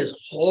because it is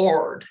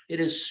hard. It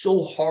is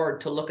so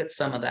hard to look at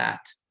some of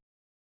that.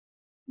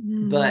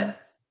 But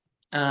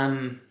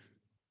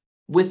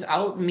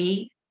without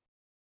me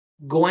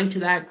going to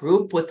that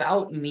group,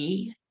 without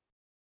me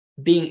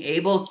being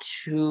able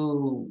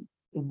to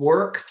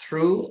work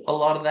through a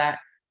lot of that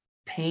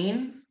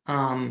pain,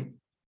 I'm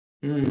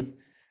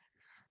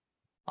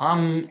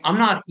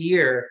not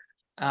here.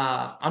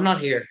 I'm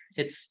not here.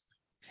 It's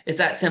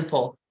that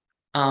simple.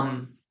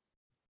 And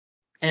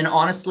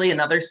honestly,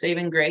 another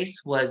saving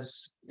grace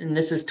was, and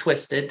this is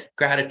twisted,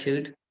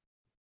 gratitude.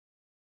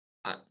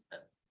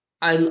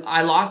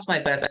 I lost my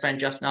best friend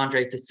Justin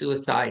Andres to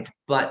suicide,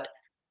 but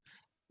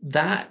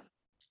that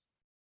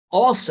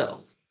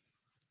also,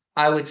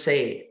 I would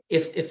say,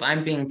 if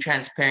I'm being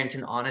transparent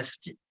and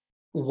honest,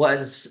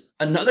 was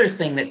another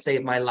thing that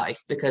saved my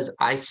life, because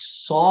I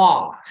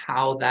saw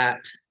how that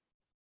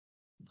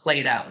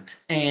played out.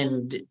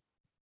 And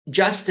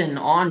Justin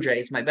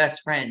Andres, my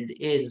best friend,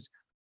 is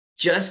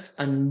just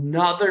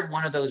another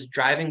one of those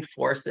driving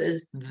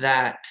forces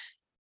that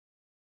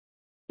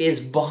is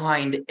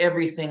behind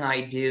everything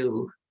I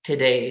do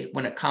today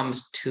when it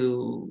comes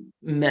to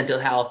mental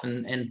health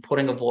and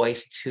putting a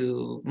voice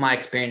to my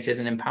experiences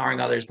and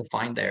empowering others to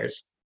find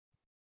theirs.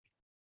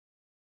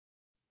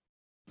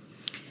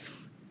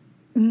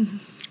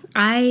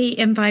 I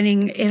am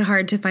finding it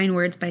hard to find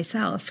words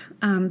myself.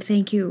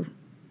 Thank you.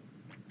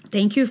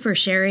 Thank you for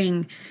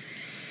sharing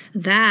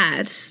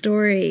that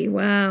story.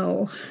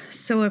 Wow.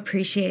 So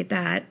appreciate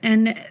that.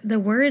 And the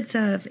words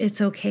of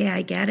 "it's okay,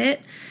 I get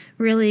it,"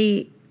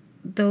 really,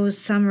 those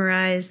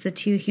summarize the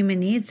 2 human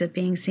needs of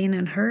being seen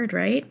and heard,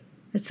 right?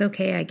 It's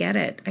okay, I get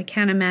it. I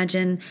can't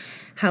imagine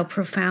how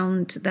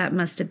profound that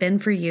must have been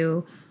for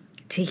you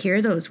to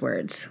hear those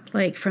words,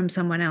 like from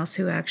someone else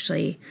who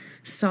actually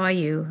saw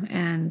you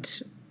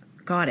and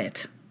got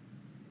it.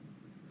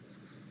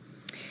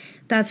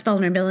 That's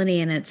vulnerability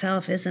in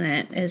itself, isn't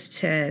it? Is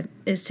to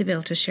be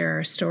able to share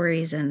our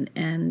stories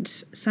and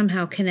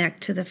somehow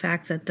connect to the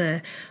fact that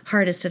the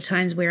hardest of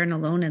times we aren't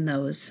alone in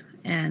those,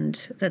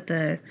 and that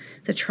the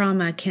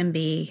trauma can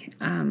be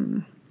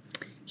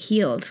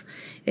healed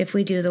if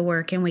we do the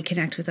work and we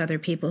connect with other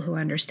people who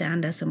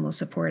understand us and will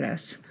support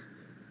us.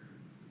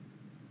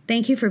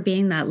 Thank you for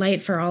being that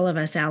light for all of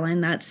us, Alan.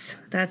 That's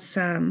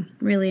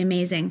really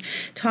amazing.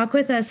 Talk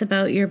with us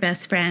about your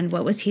best friend.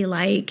 What was he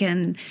like,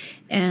 and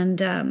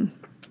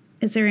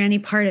is there any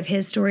part of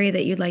his story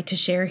that you'd like to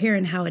share here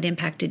and how it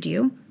impacted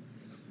you?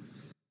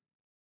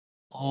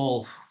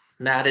 Oh,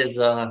 that is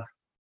a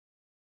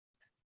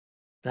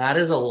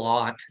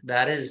lot.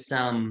 That is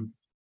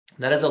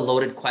a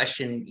loaded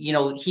question. You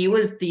know, he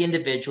was the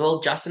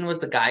individual. Justin was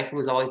the guy who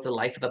was always the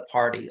life of the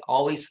party,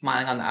 always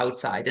smiling on the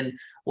outside. And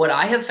what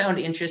I have found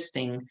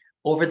interesting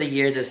over the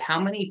years is how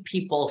many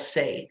people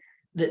say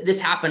that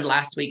this happened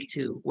last week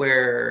too,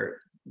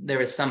 where there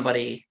was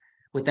somebody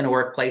within a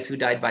workplace who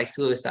died by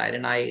suicide.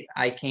 And I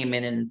came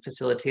in and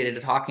facilitated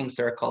a talking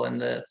circle, and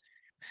the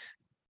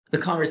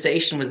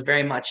conversation was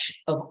very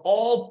much, of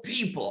all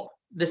people,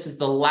 this is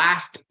the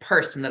last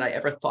person that I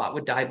ever thought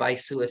would die by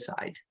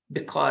suicide,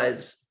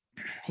 because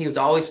he was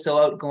always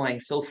so outgoing,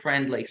 so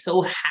friendly,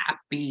 so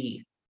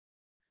happy.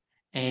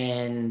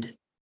 And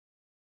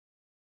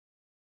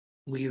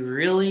we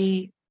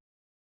really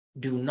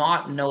do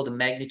not know the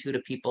magnitude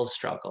of people's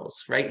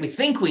struggles, right? We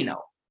think we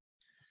know,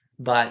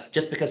 but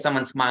just because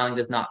someone's smiling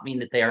does not mean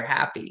that they are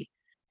happy.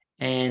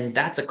 And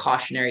that's a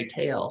cautionary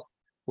tale,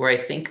 where I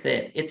think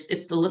that it's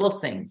the little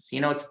things,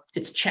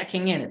 it's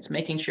checking in, it's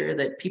making sure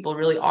that people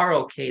really are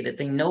okay, that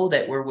they know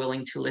that we're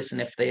willing to listen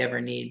if they ever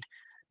need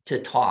to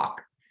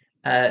talk.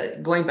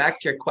 Going back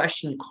to your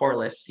question,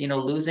 Corliss,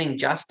 losing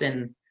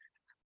Justin,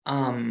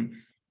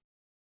 um,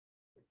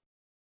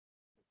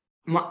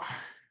 my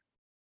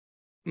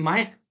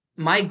my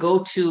my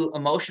go-to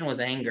emotion was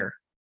anger,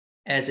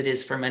 as it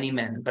is for many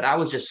men, but I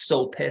was just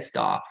so pissed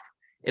off.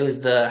 It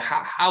was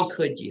how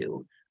could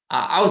you?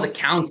 I was a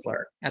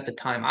counselor at the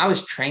time. I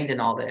was trained in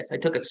all this. I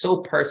took it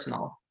so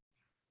personal.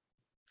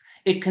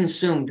 It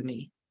consumed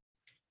me.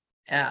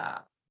 Uh,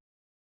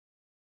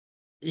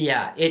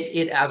 yeah,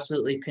 it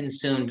absolutely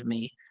consumed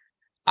me.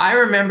 I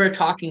remember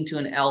talking to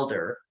an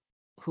elder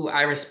who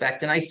I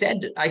respect, and I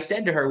said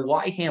to her,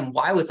 "Why him?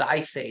 Why was I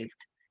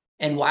saved,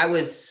 and why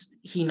was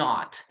he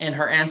not?" And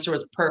her answer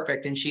was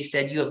perfect. And she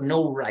said, "You have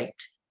no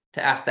right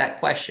to ask that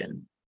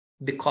question,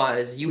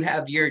 because you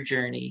have your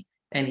journey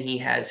and he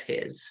has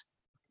his."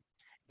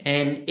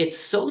 And it's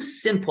so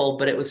simple,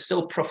 but it was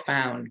so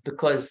profound,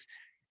 because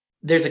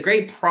there's a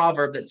great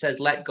proverb that says,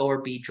 "Let go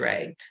or be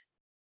dragged."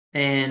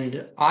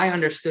 And I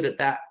understood at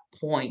that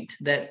point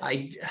that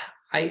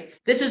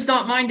this is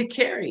not mine to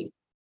carry.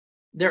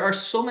 There are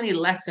so many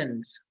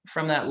lessons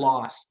from that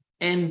loss.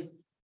 And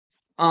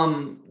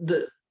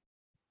the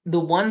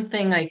one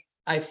thing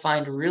I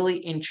find really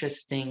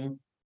interesting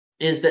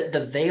is that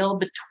the veil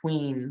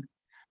between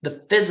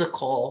the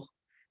physical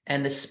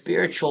and the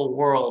spiritual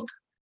world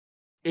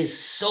is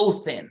so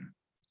thin.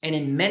 And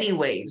in many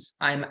ways,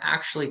 I'm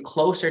actually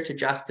closer to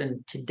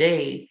Justin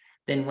today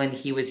than when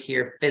he was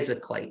here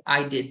physically.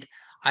 I did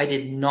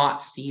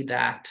not see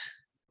that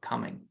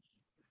coming.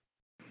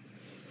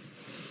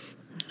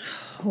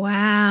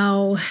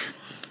 Wow.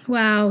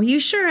 Wow. You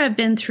sure have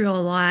been through a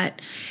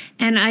lot.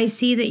 And I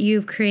see that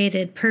you've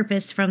created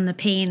purpose from the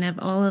pain of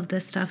all of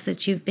the stuff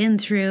that you've been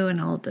through and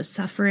all of the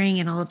suffering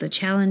and all of the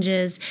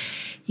challenges.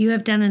 You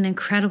have done an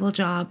incredible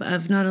job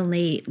of not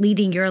only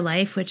leading your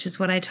life, which is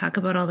what I talk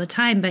about all the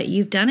time, but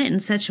you've done it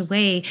in such a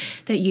way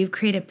that you've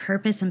created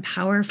purpose and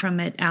power from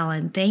it,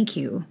 Alan. Thank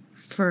you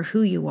for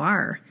who you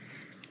are.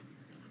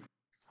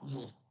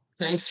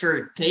 Thanks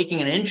for taking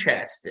an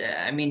interest.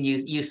 I mean,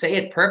 you say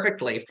it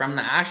perfectly. From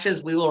the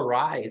ashes, we will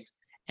rise.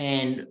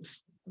 And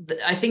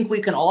I think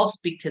we can all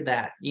speak to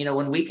that.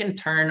 When we can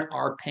turn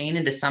our pain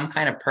into some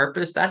kind of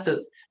purpose, that's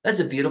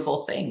a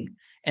beautiful thing.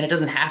 And it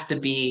doesn't have to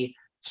be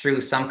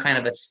through some kind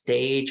of a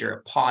stage or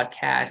a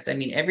podcast. I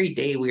mean, every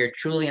day we are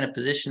truly in a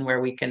position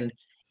where we can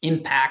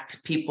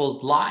impact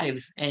people's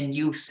lives. And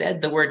you've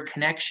said the word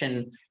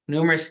connection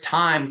numerous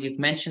times. You've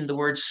mentioned the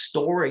word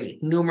story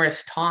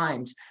numerous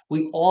times.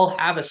 We all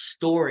have a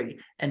story,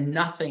 and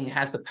nothing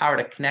has the power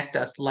to connect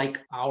us like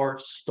our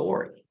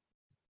story.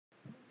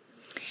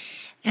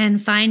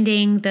 And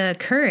finding the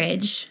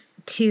courage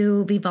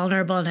to be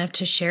vulnerable enough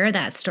to share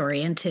that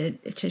story and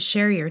to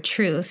share your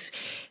truth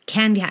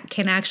can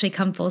actually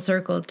come full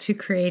circle to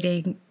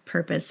creating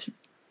purpose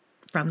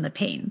from the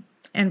pain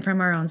and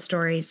from our own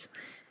stories.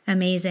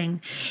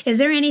 Amazing. Is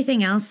there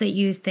anything else that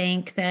you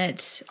think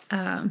that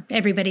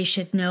everybody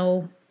should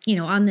know,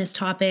 on this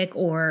topic,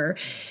 or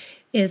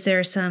is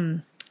there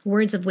some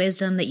words of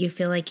wisdom that you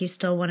feel like you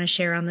still want to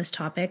share on this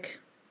topic?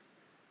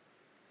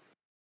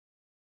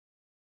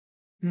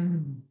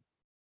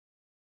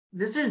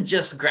 This is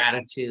just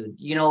gratitude.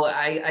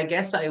 I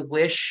guess I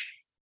wish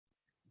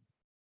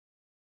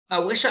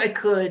I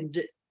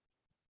could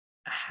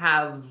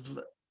have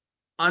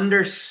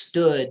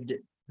understood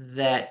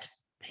that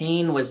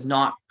pain was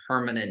not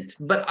permanent.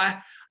 But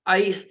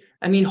I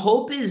mean,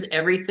 hope is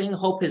everything.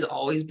 Hope has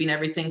always been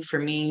everything for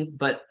me,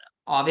 but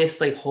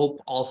obviously hope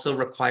also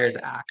requires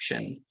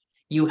action.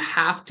 You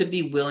have to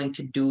be willing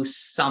to do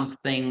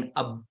something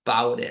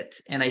about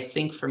it. And I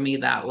think for me,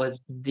 that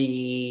was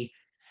the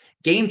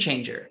game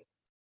changer,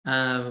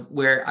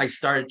 where I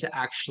started to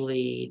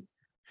actually,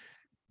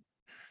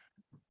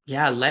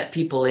 let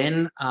people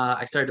in.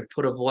 I started to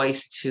put a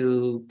voice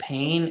to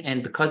pain.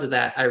 And because of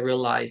that, I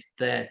realized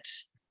that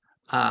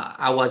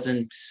I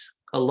wasn't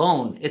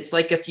alone. It's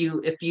like if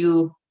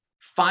you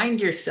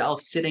find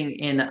yourself sitting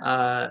in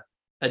a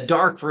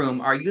dark room,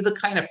 are you the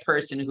kind of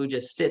person who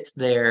just sits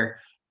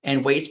there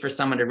and waits for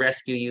someone to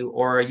rescue you?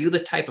 Or are you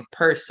the type of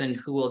person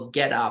who will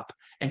get up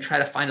and try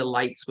to find a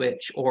light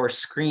switch or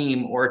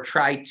scream or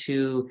try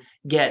to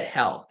get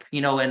help?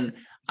 And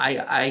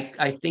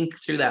I think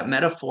through that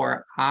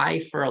metaphor,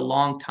 for a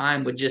long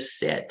time would just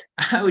sit.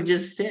 I would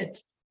just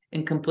sit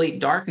in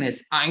complete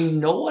darkness. I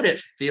know what it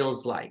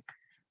feels like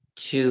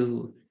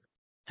to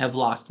have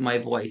lost my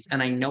voice,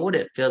 and I know what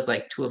it feels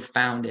like to have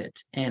found it.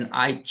 And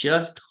I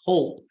just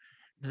hope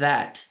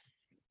that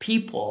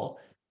people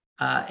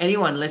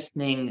anyone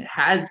listening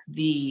has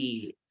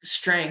the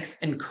strength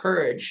and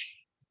courage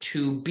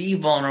to be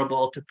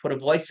vulnerable, to put a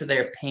voice to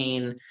their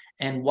pain.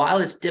 And while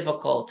it's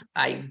difficult,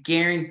 I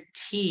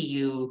guarantee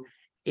you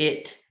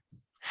it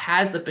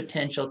has the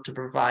potential to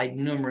provide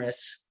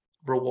numerous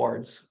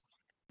rewards.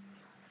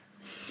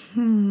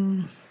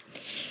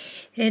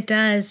 It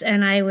does.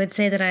 And I would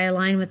say that I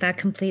align with that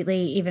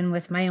completely, even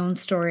with my own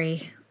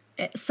story.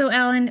 So,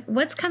 Alan,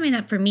 what's coming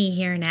up for me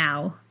here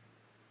now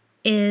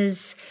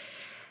is,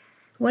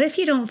 what if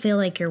you don't feel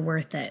like you're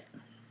worth it?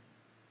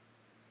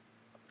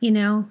 You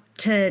know,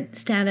 to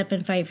stand up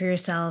and fight for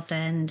yourself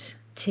and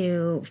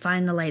to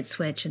find the light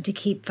switch and to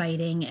keep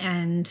fighting.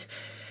 And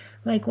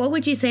like, what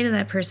would you say to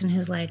that person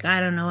who's like, I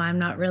don't know, I'm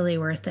not really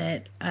worth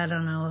it. I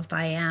don't know if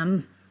I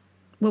am.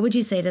 What would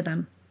you say to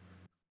them?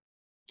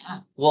 Yeah,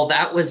 well,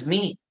 that was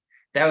me.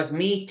 That was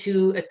me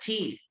to a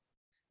T.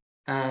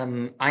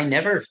 I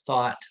never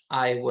thought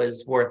I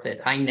was worth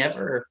it. I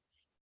never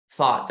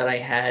thought that I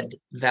had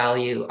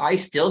value. I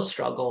still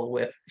struggle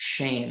with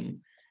shame.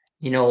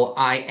 You know,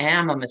 I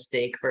am a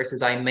mistake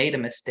versus I made a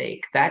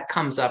mistake. That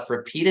comes up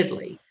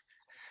repeatedly.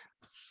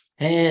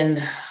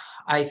 And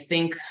I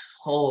think,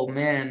 oh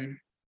man,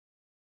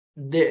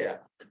 there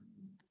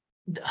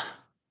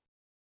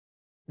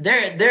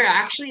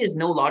actually is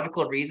no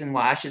logical reason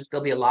why I should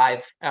still be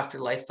alive after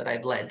the life that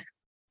I've led.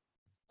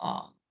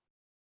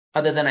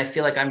 Other than I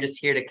feel like I'm just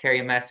here to carry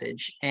a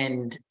message.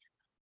 And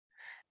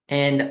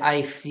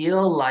I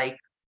feel like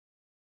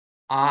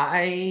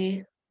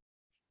I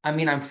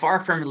mean, I'm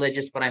far from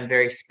religious, but I'm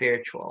very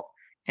spiritual.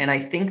 And I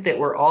think that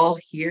we're all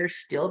here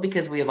still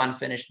because we have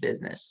unfinished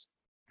business.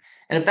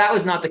 And if that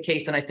was not the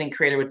case, then I think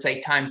Creator would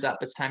say, time's up,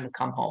 it's time to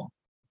come home.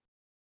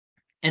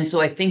 And so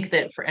I think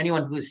that for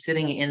anyone who's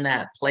sitting in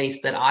that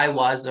place that I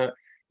was,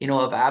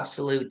 of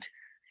absolute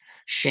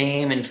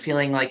shame and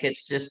feeling like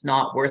it's just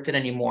not worth it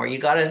anymore, you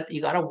gotta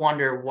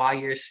wonder why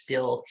you're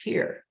still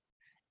here.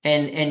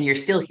 And you're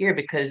still here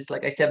because,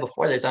 like I said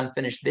before, there's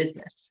unfinished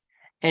business.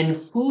 And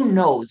who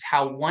knows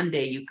how one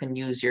day you can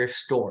use your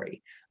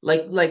story.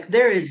 Like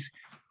there is,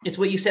 it's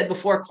what you said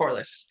before,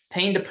 Corliss,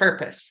 pain to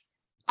purpose.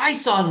 I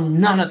saw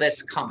none of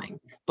this coming,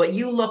 but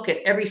you look at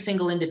every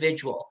single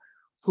individual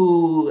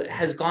who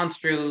has gone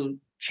through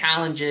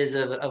challenges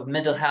of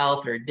mental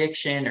health or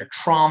addiction or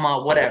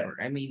trauma, whatever.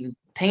 I mean,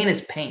 pain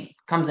is pain, it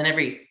comes in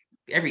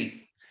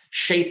every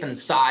shape and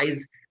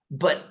size.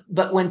 But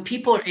when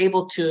people are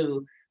able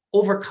to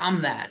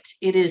overcome that,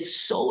 it is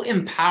so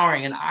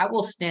empowering. And I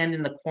will stand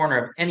in the corner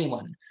of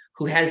anyone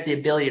who has the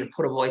ability to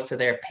put a voice to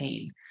their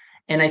pain.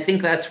 And I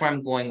think that's where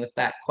I'm going with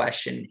that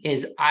question,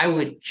 is I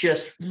would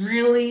just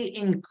really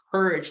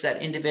encourage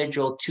that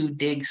individual to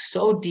dig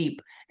so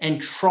deep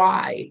and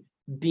try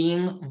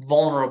being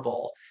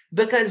vulnerable.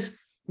 Because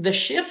the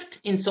shift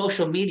in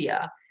social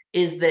media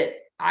is that,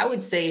 I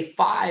would say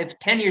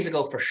 5-10 years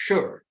ago, for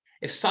sure,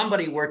 if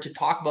somebody were to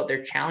talk about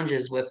their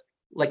challenges with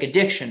like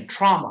addiction,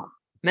 trauma,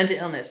 mental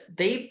illness,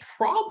 they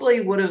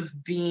probably would have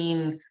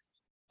been,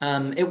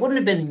 it wouldn't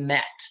have been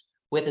met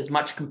with as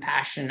much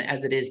compassion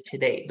as it is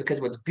today.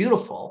 Because what's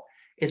beautiful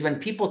is when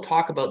people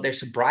talk about their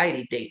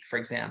sobriety date, for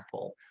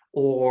example,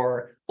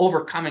 or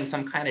overcoming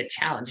some kind of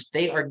challenge,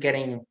 they are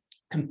getting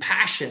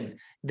compassion.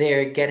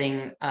 They're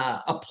getting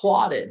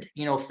applauded,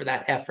 for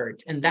that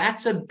effort. And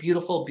that's a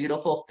beautiful,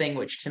 beautiful thing,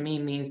 which to me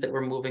means that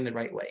we're moving the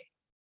right way.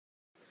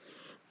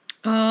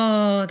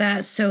 Oh,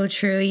 that's so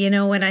true.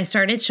 When I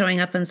started showing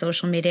up on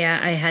social media,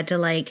 I had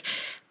to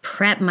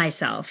prep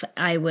myself.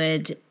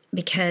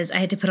 Because I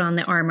had to put on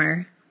the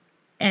armor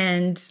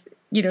and,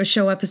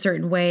 show up a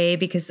certain way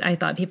because I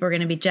thought people were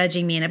going to be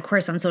judging me. And of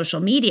course, on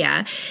social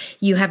media,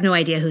 you have no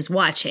idea who's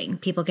watching.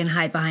 People can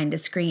hide behind a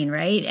screen,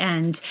 right?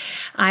 And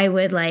I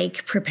would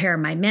prepare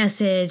my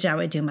message. I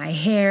would do my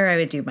hair. I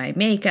would do my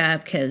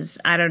makeup, because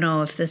I don't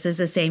know if this is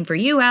the same for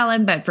you,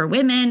 Alan, but for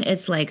women,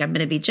 it's like I'm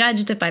going to be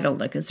judged if I don't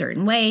look a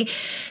certain way.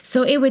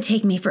 So it would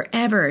take me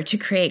forever to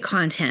create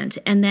content.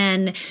 And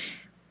then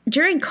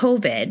during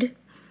COVID,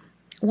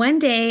 one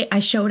day I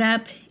showed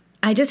up.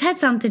 I just had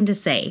something to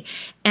say.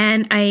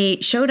 And I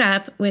showed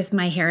up with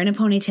my hair in a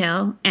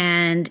ponytail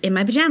and in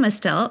my pajamas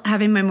still,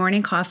 having my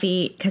morning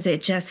coffee, because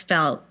it just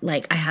felt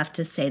like I have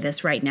to say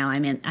this right now.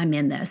 I'm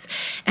in this.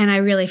 And I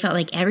really felt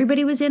like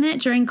everybody was in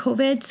it during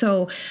COVID.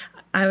 So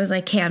I was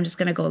like, okay, I'm just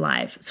going to go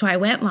live. So I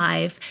went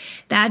live.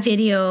 That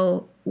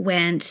video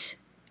went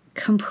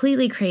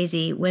completely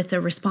crazy with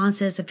the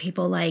responses of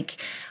people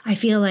like, I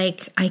feel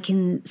like I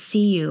can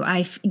see you.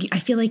 I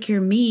feel like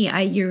you're me.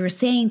 You're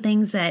saying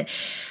things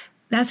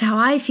that's how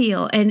I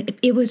feel. And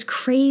it was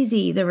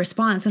crazy, the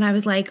response. And I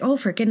was like, oh,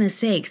 for goodness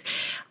sakes,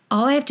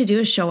 all I have to do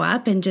is show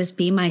up and just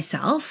be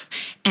myself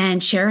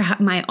and share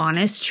my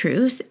honest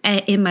truth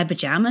in my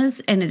pajamas.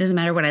 And it doesn't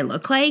matter what I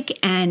look like.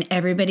 And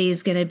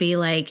everybody's going to be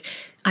like,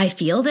 I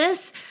feel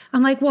this.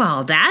 I'm like,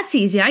 well, that's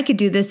easy. I could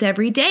do this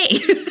every day.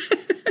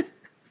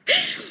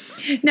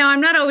 Now,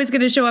 I'm not always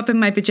going to show up in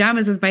my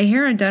pajamas with my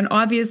hair undone.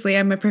 Obviously,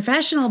 I'm a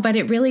professional, but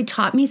it really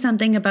taught me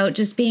something about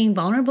just being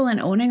vulnerable and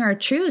owning our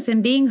truth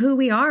and being who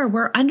we are.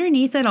 We're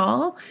underneath it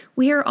all.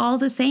 We are all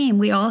the same.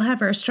 We all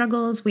have our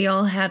struggles. We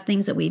all have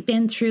things that we've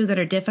been through that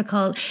are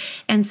difficult.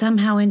 And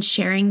somehow in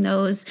sharing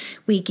those,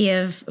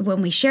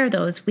 when we share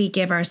those, we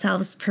give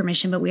ourselves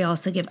permission, but we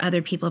also give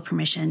other people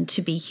permission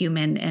to be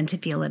human and to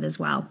feel it as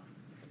well.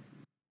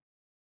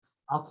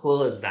 How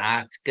cool is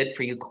that? Good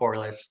for you,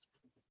 Corliss.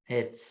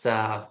 It's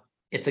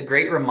a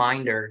great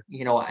reminder,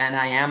 and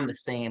I am the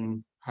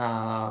same.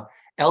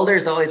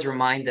 Elders always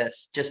remind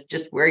us,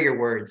 just wear your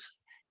words.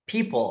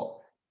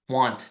 People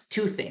want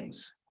two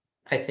things,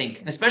 I think,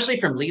 and especially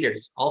from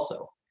leaders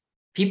also.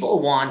 People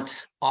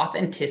want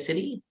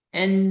authenticity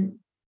and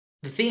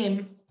the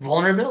theme,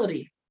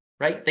 vulnerability,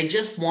 right? They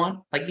just want,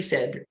 like you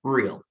said,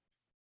 real.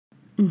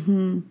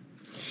 Mm-hmm.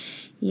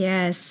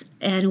 Yes.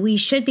 And we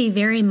should be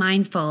very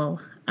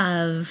mindful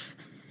of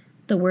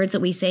the words that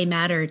we say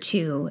matter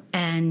too.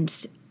 And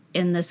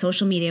in the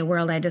social media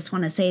world, I just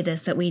want to say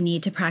this, that we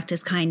need to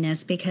practice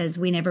kindness because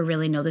we never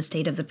really know the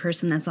state of the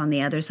person that's on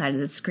the other side of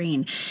the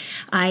screen.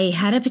 I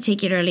had a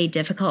particularly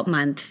difficult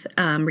month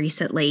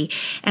recently,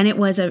 and it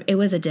was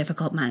a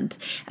difficult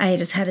month. I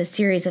just had a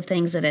series of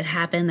things that had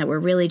happened that were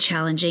really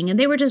challenging, and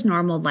they were just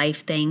normal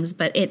life things,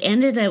 but it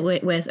ended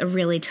with a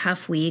really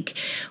tough week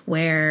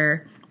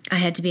where I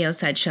had to be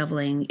outside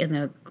shoveling in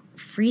the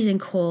freezing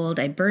cold.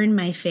 I burned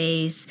my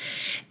face,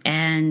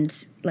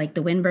 and like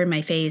the wind burned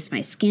my face.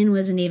 My skin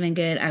wasn't even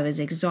good. I was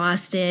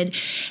exhausted,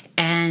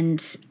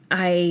 and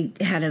I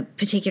had a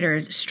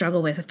particular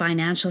struggle with a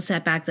financial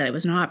setback that I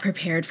was not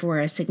prepared for,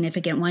 a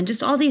significant one.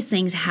 Just all these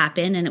things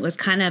happened, and it was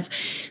kind of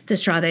the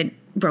straw that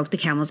broke the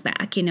camel's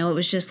back. It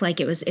was just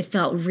like it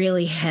felt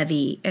really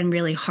heavy and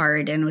really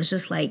hard, and it was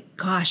just like,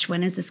 gosh,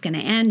 when is this going to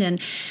end?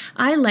 And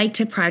I like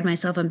to pride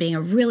myself on being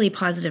a really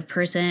positive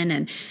person,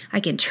 and I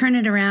can turn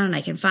it around and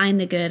I can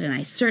find the good, and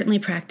I certainly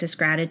practice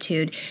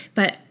gratitude.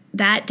 But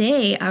that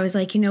day, I was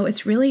like,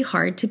 it's really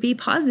hard to be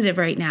positive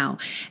right now.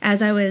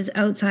 As I was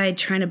outside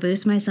trying to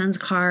boost my son's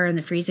car in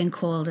the freezing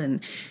cold and,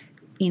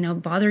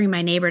 bothering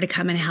my neighbor to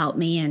come and help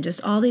me, and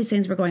just all these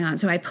things were going on.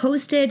 So I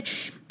posted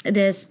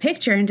this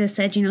picture and just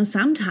said,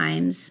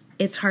 sometimes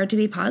it's hard to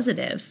be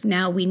positive.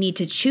 Now we need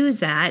to choose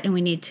that and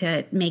we need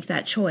to make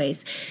that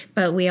choice,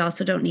 but we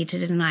also don't need to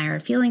deny our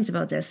feelings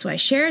about this. So I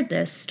shared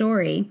this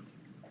story.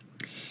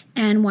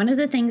 And one of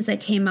the things that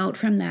came out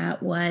from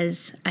that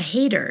was a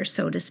hater,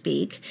 so to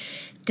speak,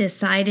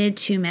 decided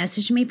to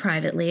message me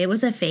privately. It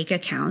was a fake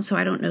account, so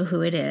I don't know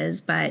who it is.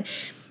 But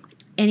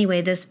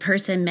anyway, this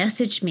person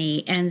messaged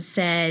me and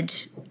said,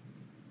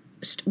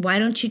 why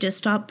don't you just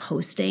stop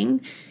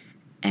posting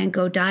and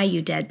go die,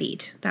 you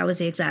deadbeat? That was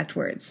the exact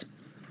words.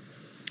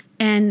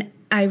 And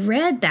I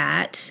read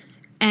that,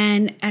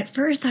 and at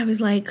first I was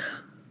like,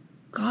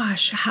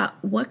 gosh,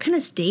 what kind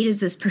of state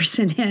is this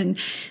person in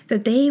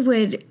that they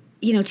would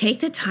take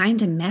the time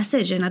to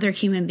message another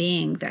human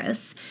being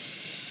this?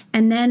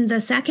 And then the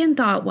second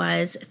thought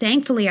was,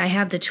 thankfully, I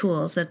have the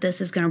tools that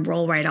this is going to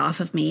roll right off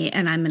of me,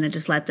 and I'm going to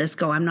just let this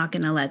go. I'm not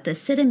going to let this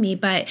sit in me.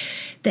 But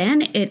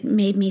then it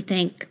made me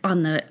think,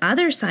 on the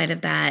other side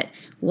of that,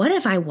 what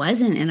if I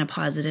wasn't in a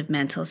positive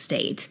mental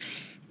state?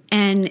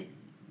 And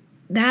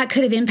that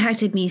could have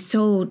impacted me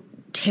so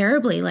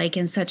terribly, like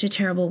in such a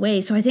terrible way.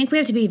 So I think we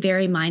have to be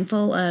very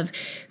mindful of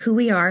who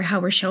we are,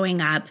 how we're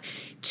showing up,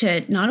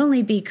 to not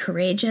only be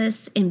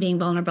courageous in being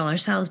vulnerable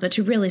ourselves, but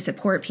to really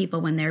support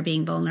people when they're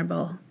being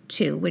vulnerable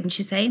too, wouldn't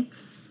you say?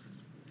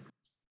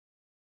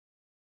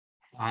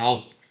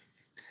 Wow.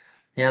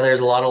 Yeah, there's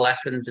a lot of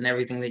lessons and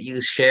everything that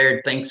you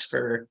shared. Thanks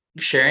for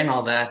sharing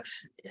all that.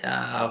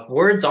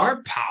 Words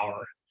are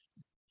power,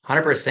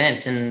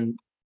 100%. And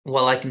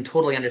while I can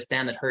totally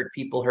understand that hurt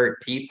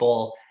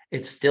people,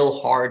 it's still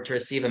hard to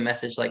receive a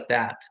message like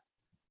that.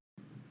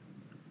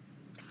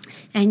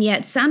 And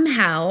yet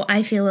somehow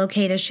I feel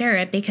okay to share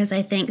it because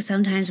I think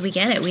sometimes we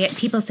get it.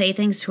 People say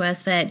things to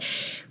us that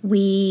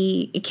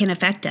it can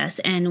affect us,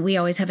 and we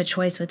always have a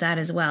choice with that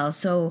as well.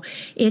 So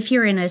if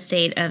you're in a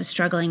state of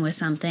struggling with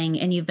something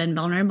and you've been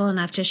vulnerable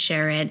enough to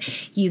share it,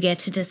 you get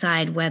to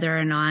decide whether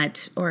or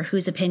not, or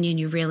whose opinion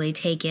you really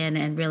take in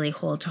and really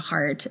hold to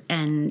heart,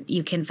 and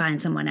you can find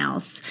someone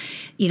else,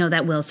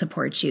 that will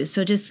support you.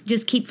 So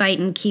just keep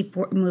fighting, keep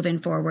moving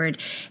forward,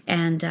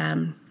 and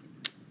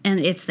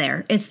it's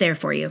there. It's there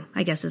for you,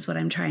 I guess is what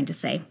I'm trying to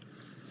say.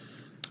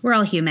 We're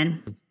all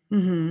human.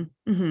 Mm-hmm.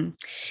 Mm-hmm.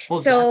 Well,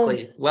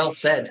 exactly. Well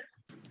said.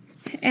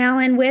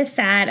 Alan, with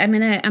that, I'm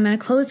gonna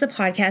close the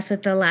podcast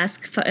with the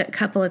last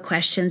couple of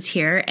questions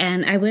here,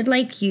 and I would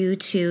like you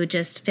to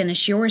just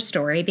finish your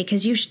story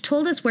because you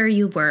told us where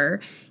you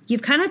were.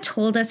 You've kind of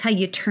told us how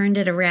you turned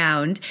it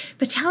around,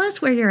 but tell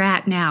us where you're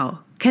at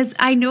now. Because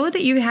I know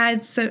that you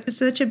had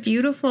such a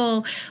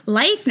beautiful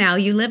life now.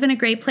 You live in a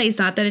great place.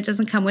 Not that it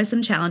doesn't come with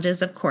some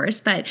challenges, of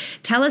course, but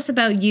tell us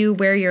about you,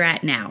 where you're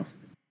at now.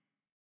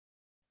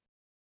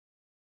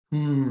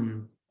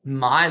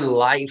 My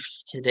life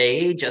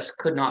today just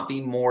could not be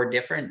more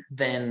different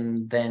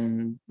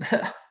than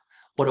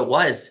what it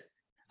was.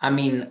 I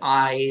mean,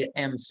 I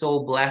am so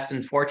blessed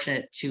and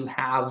fortunate to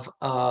have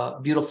a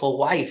beautiful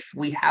wife.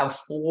 We have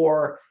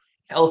four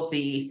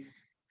healthy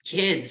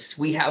kids.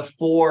 We have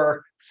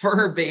four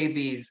fur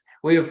babies.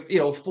 We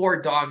have, four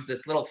dogs.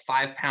 This little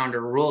 5-pounder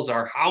rules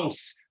our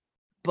house.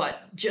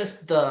 But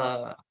just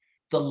the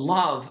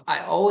love,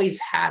 I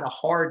always had a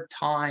hard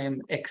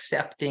time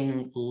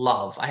accepting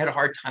love. I had a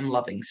hard time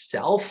loving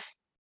self,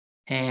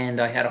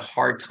 and I had a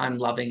hard time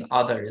loving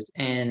others.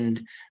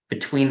 And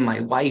between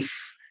my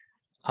wife,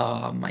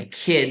 my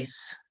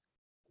kids,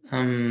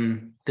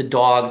 the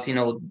dogs,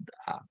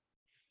 uh,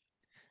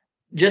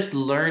 just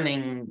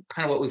learning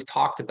kind of what we've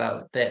talked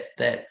about,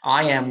 that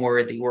I am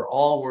worthy, we're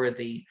all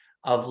worthy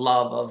of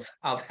love,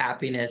 of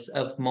happiness,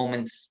 of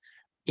moments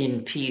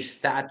in peace.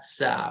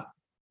 That's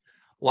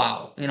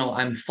wow,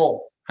 I'm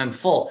full.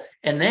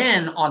 And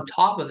then on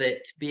top of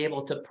it, to be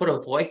able to put a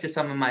voice to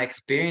some of my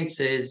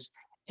experiences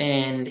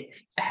and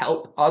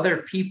help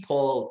other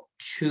people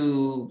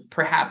to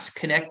perhaps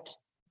connect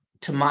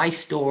to my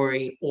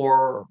story,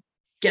 or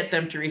get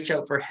them to reach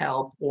out for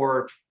help,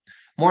 or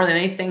more than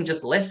anything,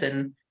 just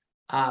listen.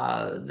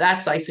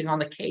 That's icing on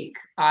the cake.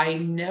 I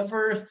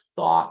never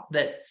thought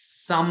that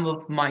some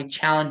of my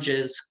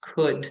challenges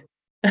could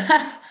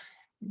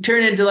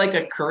turn into like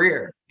a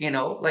career,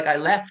 like I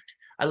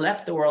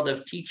left the world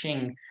of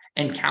teaching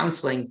and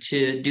counseling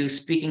to do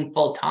speaking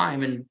full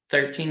time, and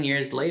 13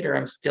 years later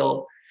I'm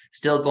still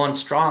going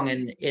strong.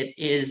 And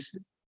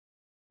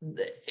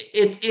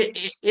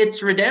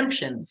it's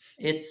redemption.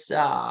 It's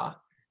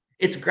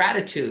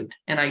gratitude,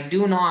 and I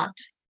do not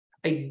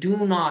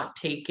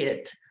take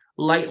it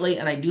lightly,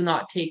 and I do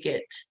not take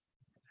it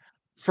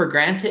for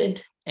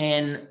granted.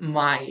 And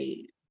my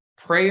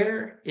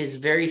prayer is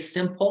very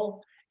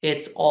simple.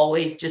 It's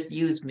always just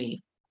use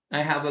me.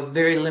 I have a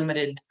very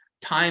limited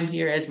time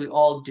here, as we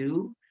all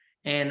do,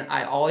 and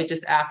I always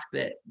just ask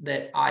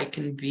that I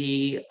can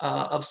be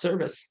of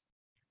service.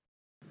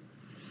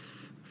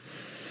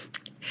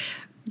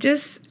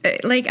 Just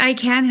like, I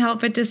can't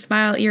help but to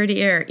smile ear to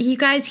ear. You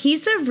guys,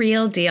 he's the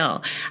real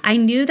deal. I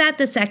knew that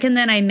the second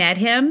that I met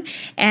him,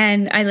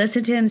 and I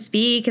listened to him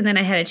speak, and then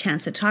I had a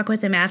chance to talk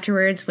with him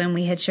afterwards when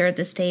we had shared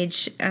the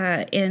stage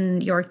in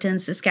Yorkton,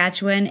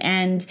 Saskatchewan.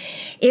 And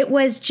it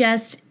was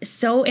just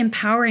so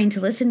empowering to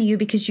listen to you,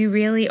 because you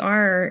really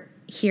are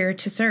here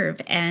to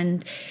serve.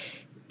 And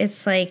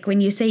it's like,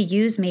 when you say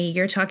use me,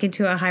 you're talking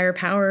to a higher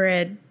power,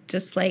 and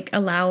just like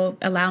allow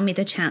me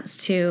the chance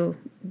to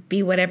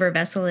be whatever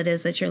vessel it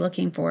is that you're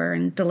looking for,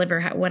 and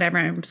deliver whatever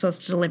I'm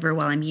supposed to deliver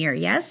while I'm here.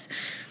 Yes.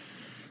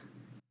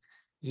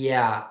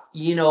 Yeah,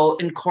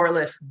 in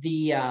Corliss,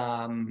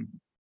 that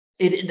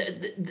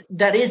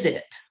is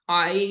it.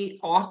 I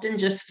often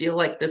just feel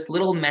like this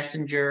little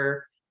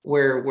messenger,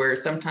 where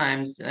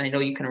sometimes, and I know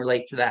you can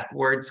relate to that,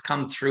 words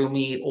come through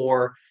me,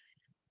 or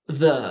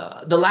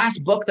the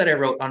last book that I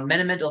wrote on men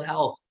and mental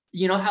health.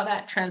 You know how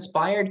that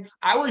transpired?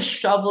 I was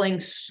shoveling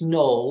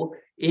snow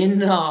in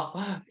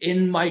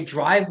my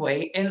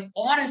driveway, and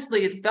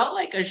honestly, it felt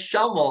like a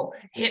shovel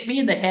hit me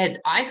in the head.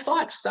 I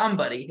thought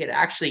somebody had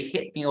actually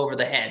hit me over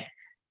the head,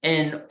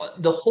 and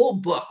the whole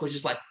book was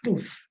just like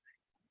poof.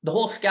 The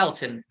whole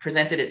skeleton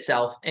presented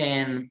itself,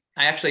 and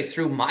I actually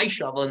threw my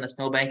shovel in the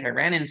snowbank. I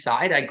ran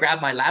inside, I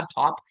grabbed my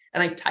laptop,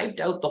 and I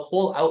typed out the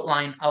whole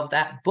outline of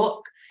that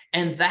book.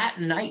 And that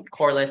night,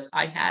 Corliss,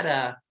 I had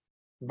a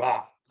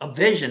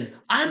vision.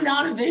 I'm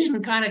not a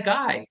vision kind of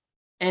guy.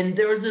 And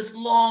there was this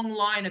long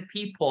line of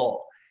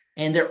people,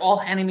 and they're all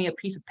handing me a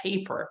piece of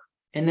paper.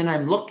 And then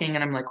I'm looking,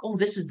 and I'm like, oh,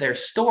 this is their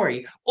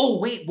story. Oh,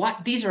 wait,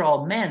 what? These are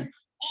all men.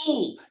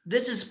 Oh,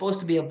 this is supposed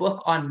to be a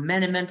book on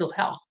men and mental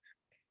health.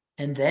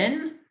 And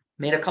then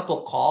made a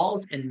couple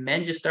calls, and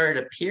men just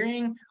started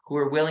appearing who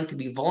were willing to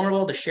be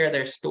vulnerable, to share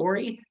their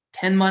story.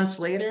 10 months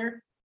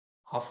later,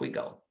 off we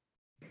go.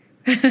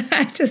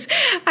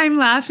 I'm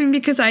laughing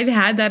because I've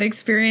had that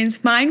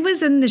experience. Mine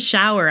was in the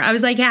shower. I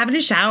was like having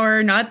a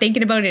shower, not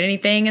thinking about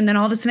anything. And then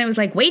all of a sudden I was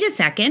like, wait a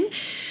second.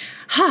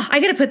 I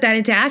got to put that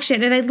into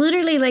action. And I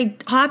literally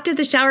like hopped in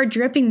the shower,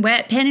 dripping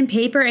wet, pen and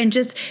paper, and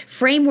just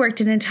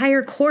frameworked an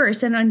entire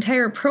course, an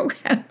entire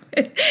program.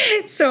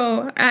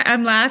 So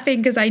I'm laughing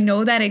because I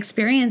know that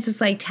experience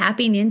is like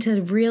tapping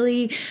into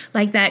really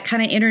like that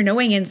kind of inner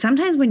knowing. And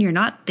sometimes when you're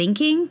not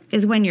thinking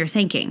is when you're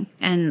thinking,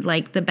 and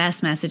like the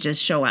best messages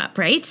show up,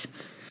 right?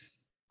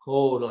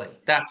 Totally.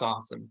 That's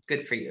awesome.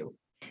 Good for you.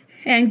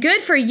 And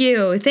good for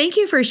you. Thank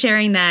you for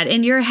sharing that.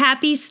 And your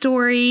happy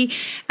story,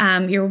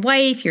 your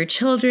wife, your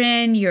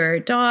children, your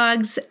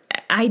dogs.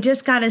 I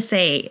just got to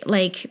say,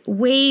 like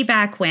way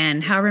back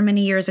when, however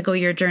many years ago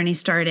your journey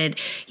started,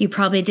 you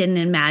probably didn't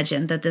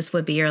imagine that this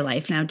would be your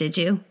life now, did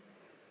you?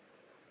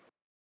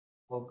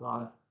 Oh,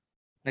 God.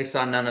 I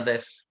saw none of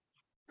this.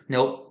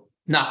 Nope.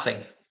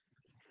 Nothing.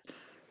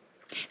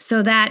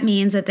 So that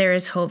means that there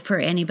is hope for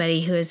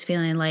anybody who is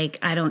feeling like,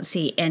 I don't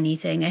see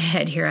anything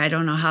ahead here. I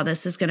don't know how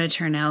this is going to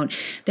turn out.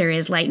 There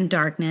is light and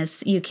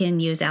darkness. You can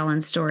use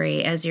Alan's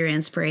story as your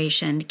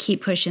inspiration.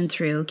 Keep pushing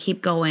through,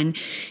 keep going,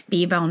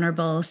 be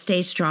vulnerable,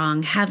 stay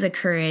strong, have the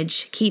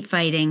courage, keep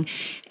fighting,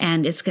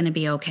 and it's going to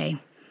be okay.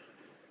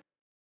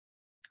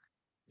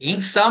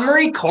 Ink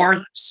summary,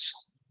 Corliss.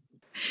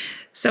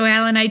 So,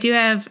 Alan, I do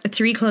have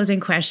 3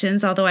 closing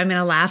questions, although I'm going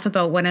to laugh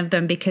about one of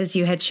them because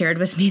you had shared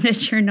with me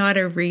that you're not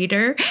a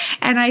reader.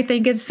 And I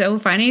think it's so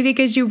funny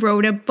because you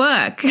wrote a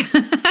book.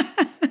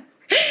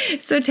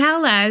 So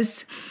tell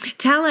us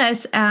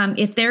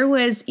if there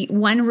was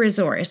one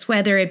resource,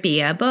 whether it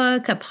be a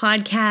book, a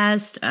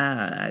podcast,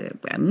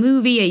 a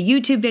movie, a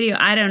YouTube video,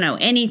 I don't know,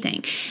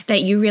 anything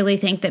that you really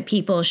think that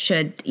people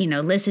should,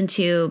 listen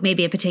to,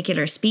 maybe a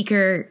particular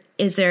speaker.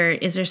 Is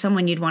there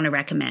someone you'd want to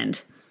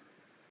recommend?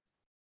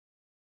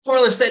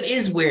 Corliss, that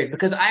is weird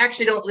because I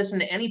actually don't listen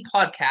to any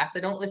podcasts. I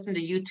don't listen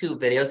to YouTube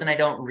videos, and I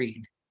don't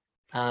read.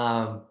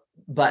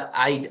 But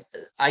I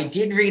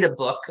did read a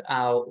book.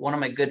 One of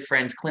my good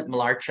friends, Clint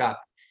Malarchuk,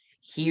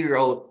 he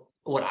wrote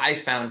what I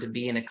found to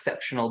be an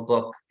exceptional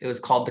book. It was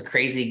called The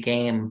Crazy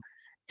Game.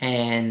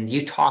 And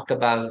you talk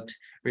about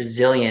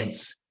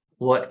resilience.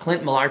 What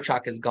Clint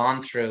Malarchuk has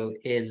gone through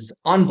is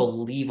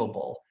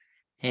unbelievable.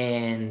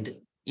 And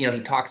he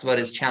talks about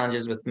his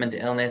challenges with mental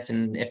illness.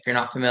 And if you're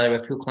not familiar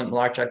with who Clint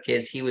Malarchuk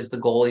is, he was the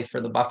goalie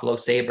for the Buffalo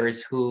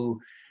Sabres who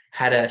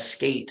had a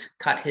skate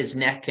cut his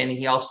neck, and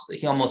he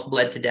almost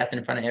bled to death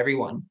in front of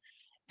everyone.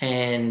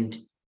 And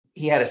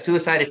he had a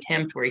suicide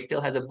attempt where he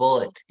still has a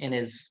bullet in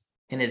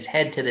his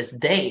head to this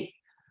day.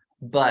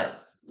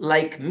 But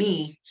like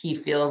me, he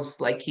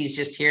feels like he's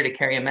just here to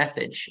carry a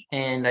message.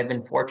 And I've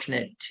been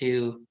fortunate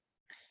to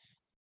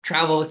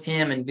travel with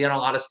him and be on a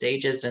lot of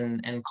stages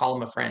and call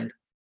him a friend.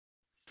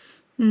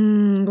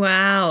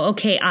 Wow.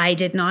 Okay. I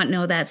did not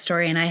know that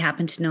story, and I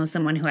happen to know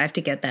someone who I have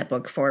to get that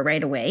book for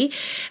right away.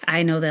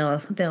 I know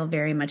they'll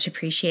very much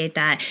appreciate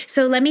that.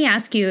 So let me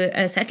ask you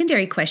a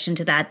secondary question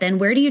to that. Then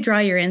where do you draw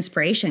your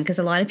inspiration? Because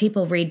a lot of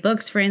people read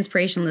books for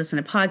inspiration,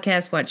 listen to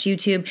podcasts, watch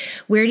YouTube.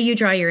 Where do you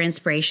draw your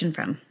inspiration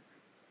from?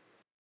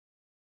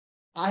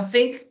 I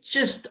think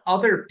just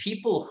other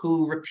people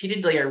who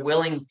repeatedly are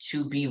willing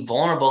to be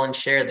vulnerable and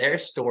share their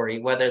story,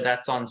 whether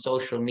that's on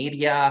social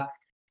media.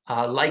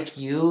 Like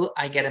you,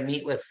 I get to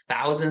meet with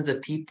thousands of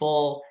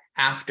people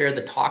after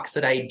the talks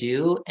that I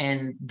do,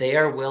 and they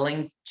are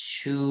willing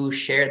to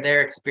share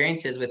their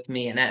experiences with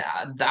me, and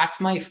that's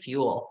my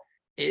fuel.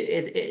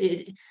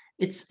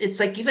 It's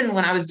like even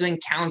when I was doing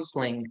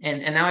counseling,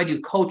 and now I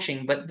do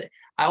coaching, but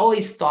I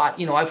always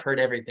thought, I've heard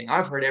everything.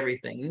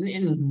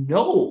 And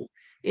no,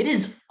 it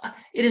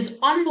is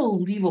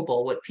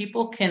unbelievable what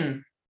people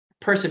can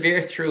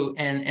persevere through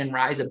and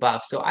rise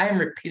above. So I am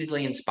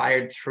repeatedly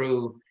inspired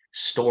through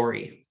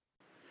story.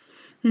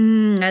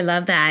 I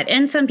love that.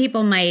 And some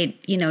people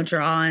might,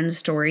 draw on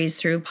stories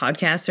through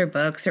podcasts or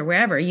books or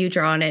wherever. You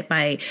draw on it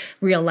by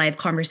real life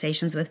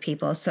conversations with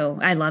people. So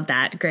I love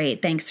that.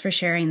 Great. Thanks for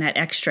sharing that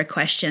extra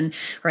question,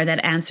 or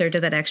that answer to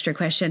that extra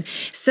question.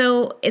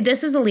 So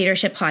this is a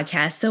leadership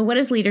podcast. So what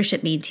does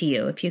leadership mean to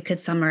you? If you could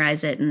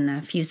summarize it in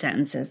a few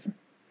sentences.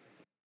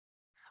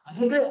 I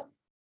think that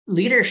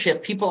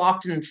leadership, people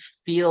often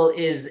feel,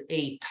 is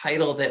a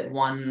title that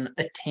one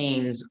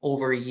attains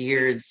over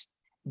years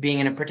being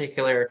in a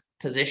particular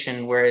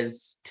position,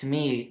 whereas to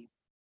me,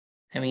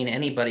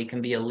 anybody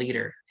can be a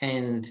leader,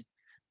 and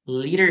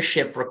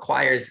leadership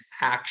requires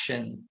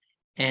action.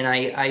 And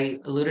I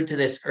alluded to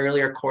this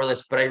earlier,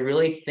 Corliss, but I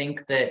really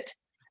think that,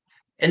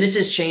 and this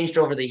has changed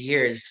over the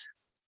years,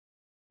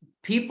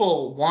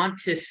 people want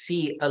to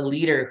see a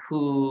leader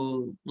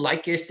who,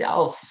 like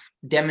yourself,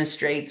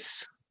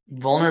 demonstrates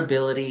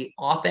vulnerability,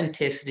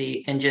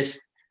 authenticity, and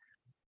just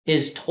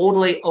is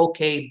totally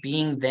okay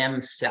being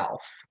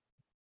themselves.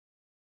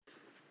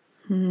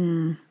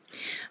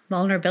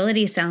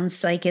 Vulnerability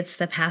sounds like it's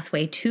the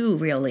pathway to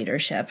real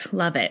leadership.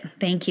 Love it.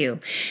 Thank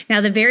you.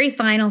 Now, the very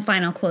final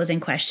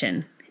closing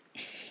question.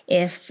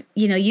 If,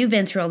 you've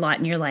been through a lot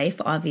in your life,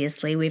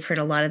 obviously, we've heard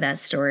a lot of that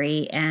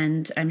story,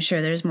 and I'm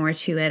sure there's more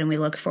to it, and we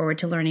look forward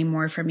to learning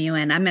more from you.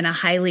 And I'm going to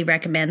highly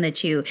recommend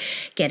that you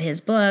get his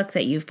book,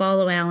 that you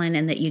follow Alan,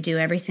 and that you do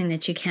everything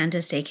that you can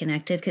to stay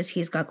connected, because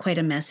he's got quite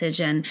a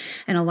message and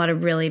a lot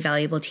of really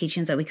valuable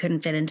teachings that we couldn't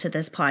fit into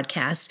this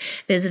podcast.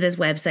 Visit his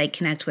website,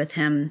 connect with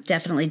him,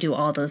 definitely do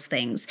all those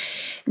things.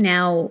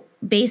 Now,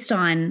 based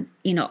on,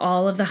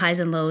 all of the highs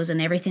and lows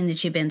and everything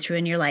that you've been through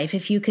in your life,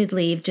 if you could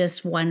leave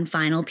just one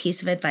final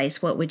piece of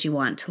advice, what would you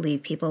want to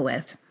leave people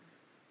with?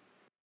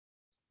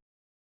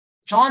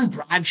 John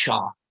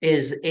Bradshaw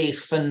is a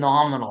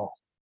phenomenal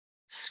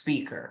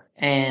speaker,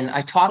 and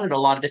I taught at a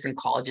lot of different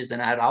colleges,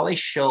 and I'd always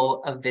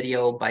show a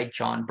video by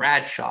John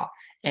Bradshaw.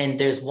 And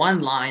there's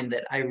one line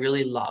that I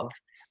really love.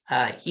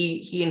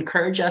 He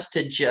encouraged us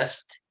to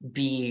just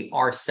be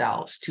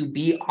ourselves, to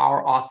be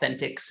our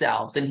authentic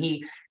selves. And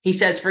he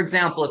says, for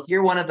example, if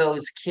you're one of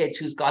those kids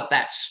who's got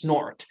that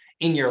snort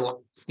in your life,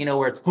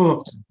 where it's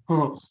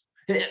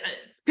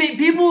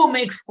people will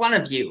make fun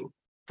of you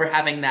for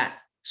having that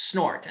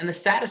snort. And the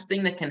saddest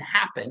thing that can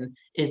happen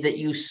is that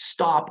you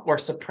stop or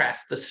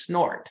suppress the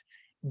snort.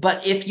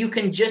 But if you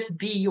can just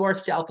be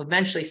yourself,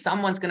 eventually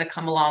someone's going to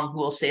come along who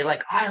will say,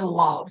 like, I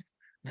love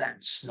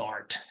that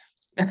snort.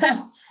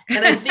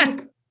 And I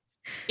think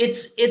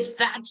it's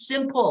that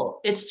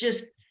simple. It's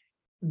just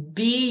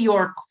Be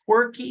your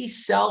quirky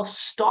self.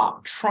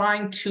 Stop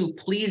trying to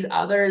please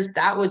others.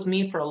 That was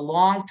me for a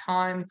long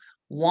time,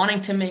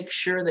 wanting to make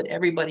sure that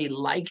everybody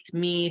liked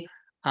me.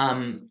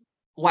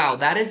 Wow,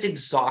 that is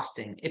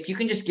exhausting. If you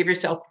can just give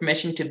yourself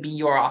permission to be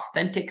your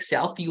authentic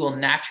self, you will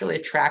naturally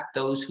attract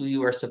those who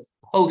you are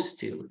supposed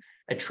to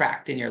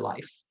attract in your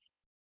life.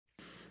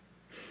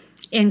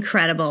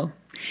 Incredible.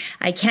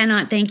 I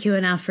cannot thank you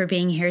enough for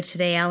being here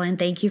today, Alan.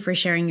 Thank you for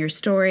sharing your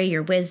story,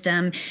 your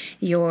wisdom,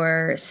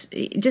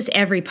 just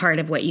every part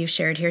of what you've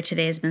shared here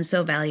today has been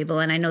so valuable.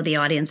 And I know the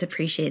audience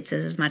appreciates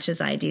it as much as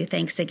I do.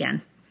 Thanks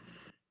again.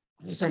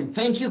 Listen,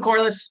 thank you,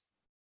 Corliss.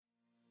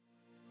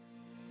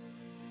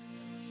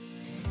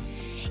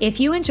 If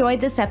you enjoyed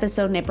this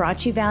episode and it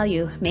brought you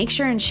value, make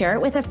sure and share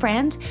it with a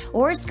friend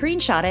or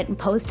screenshot it and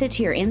post it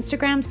to your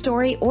Instagram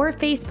story or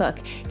Facebook,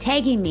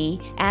 tagging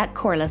me at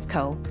Corliss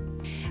Co.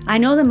 I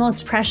know the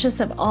most precious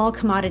of all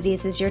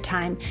commodities is your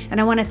time,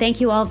 and I want to thank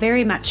you all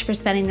very much for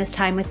spending this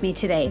time with me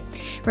today.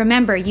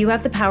 Remember, you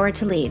have the power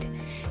to lead.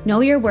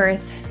 Know your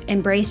worth,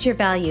 embrace your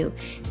value,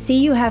 see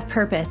you have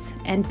purpose,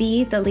 and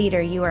be the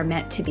leader you are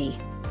meant to be.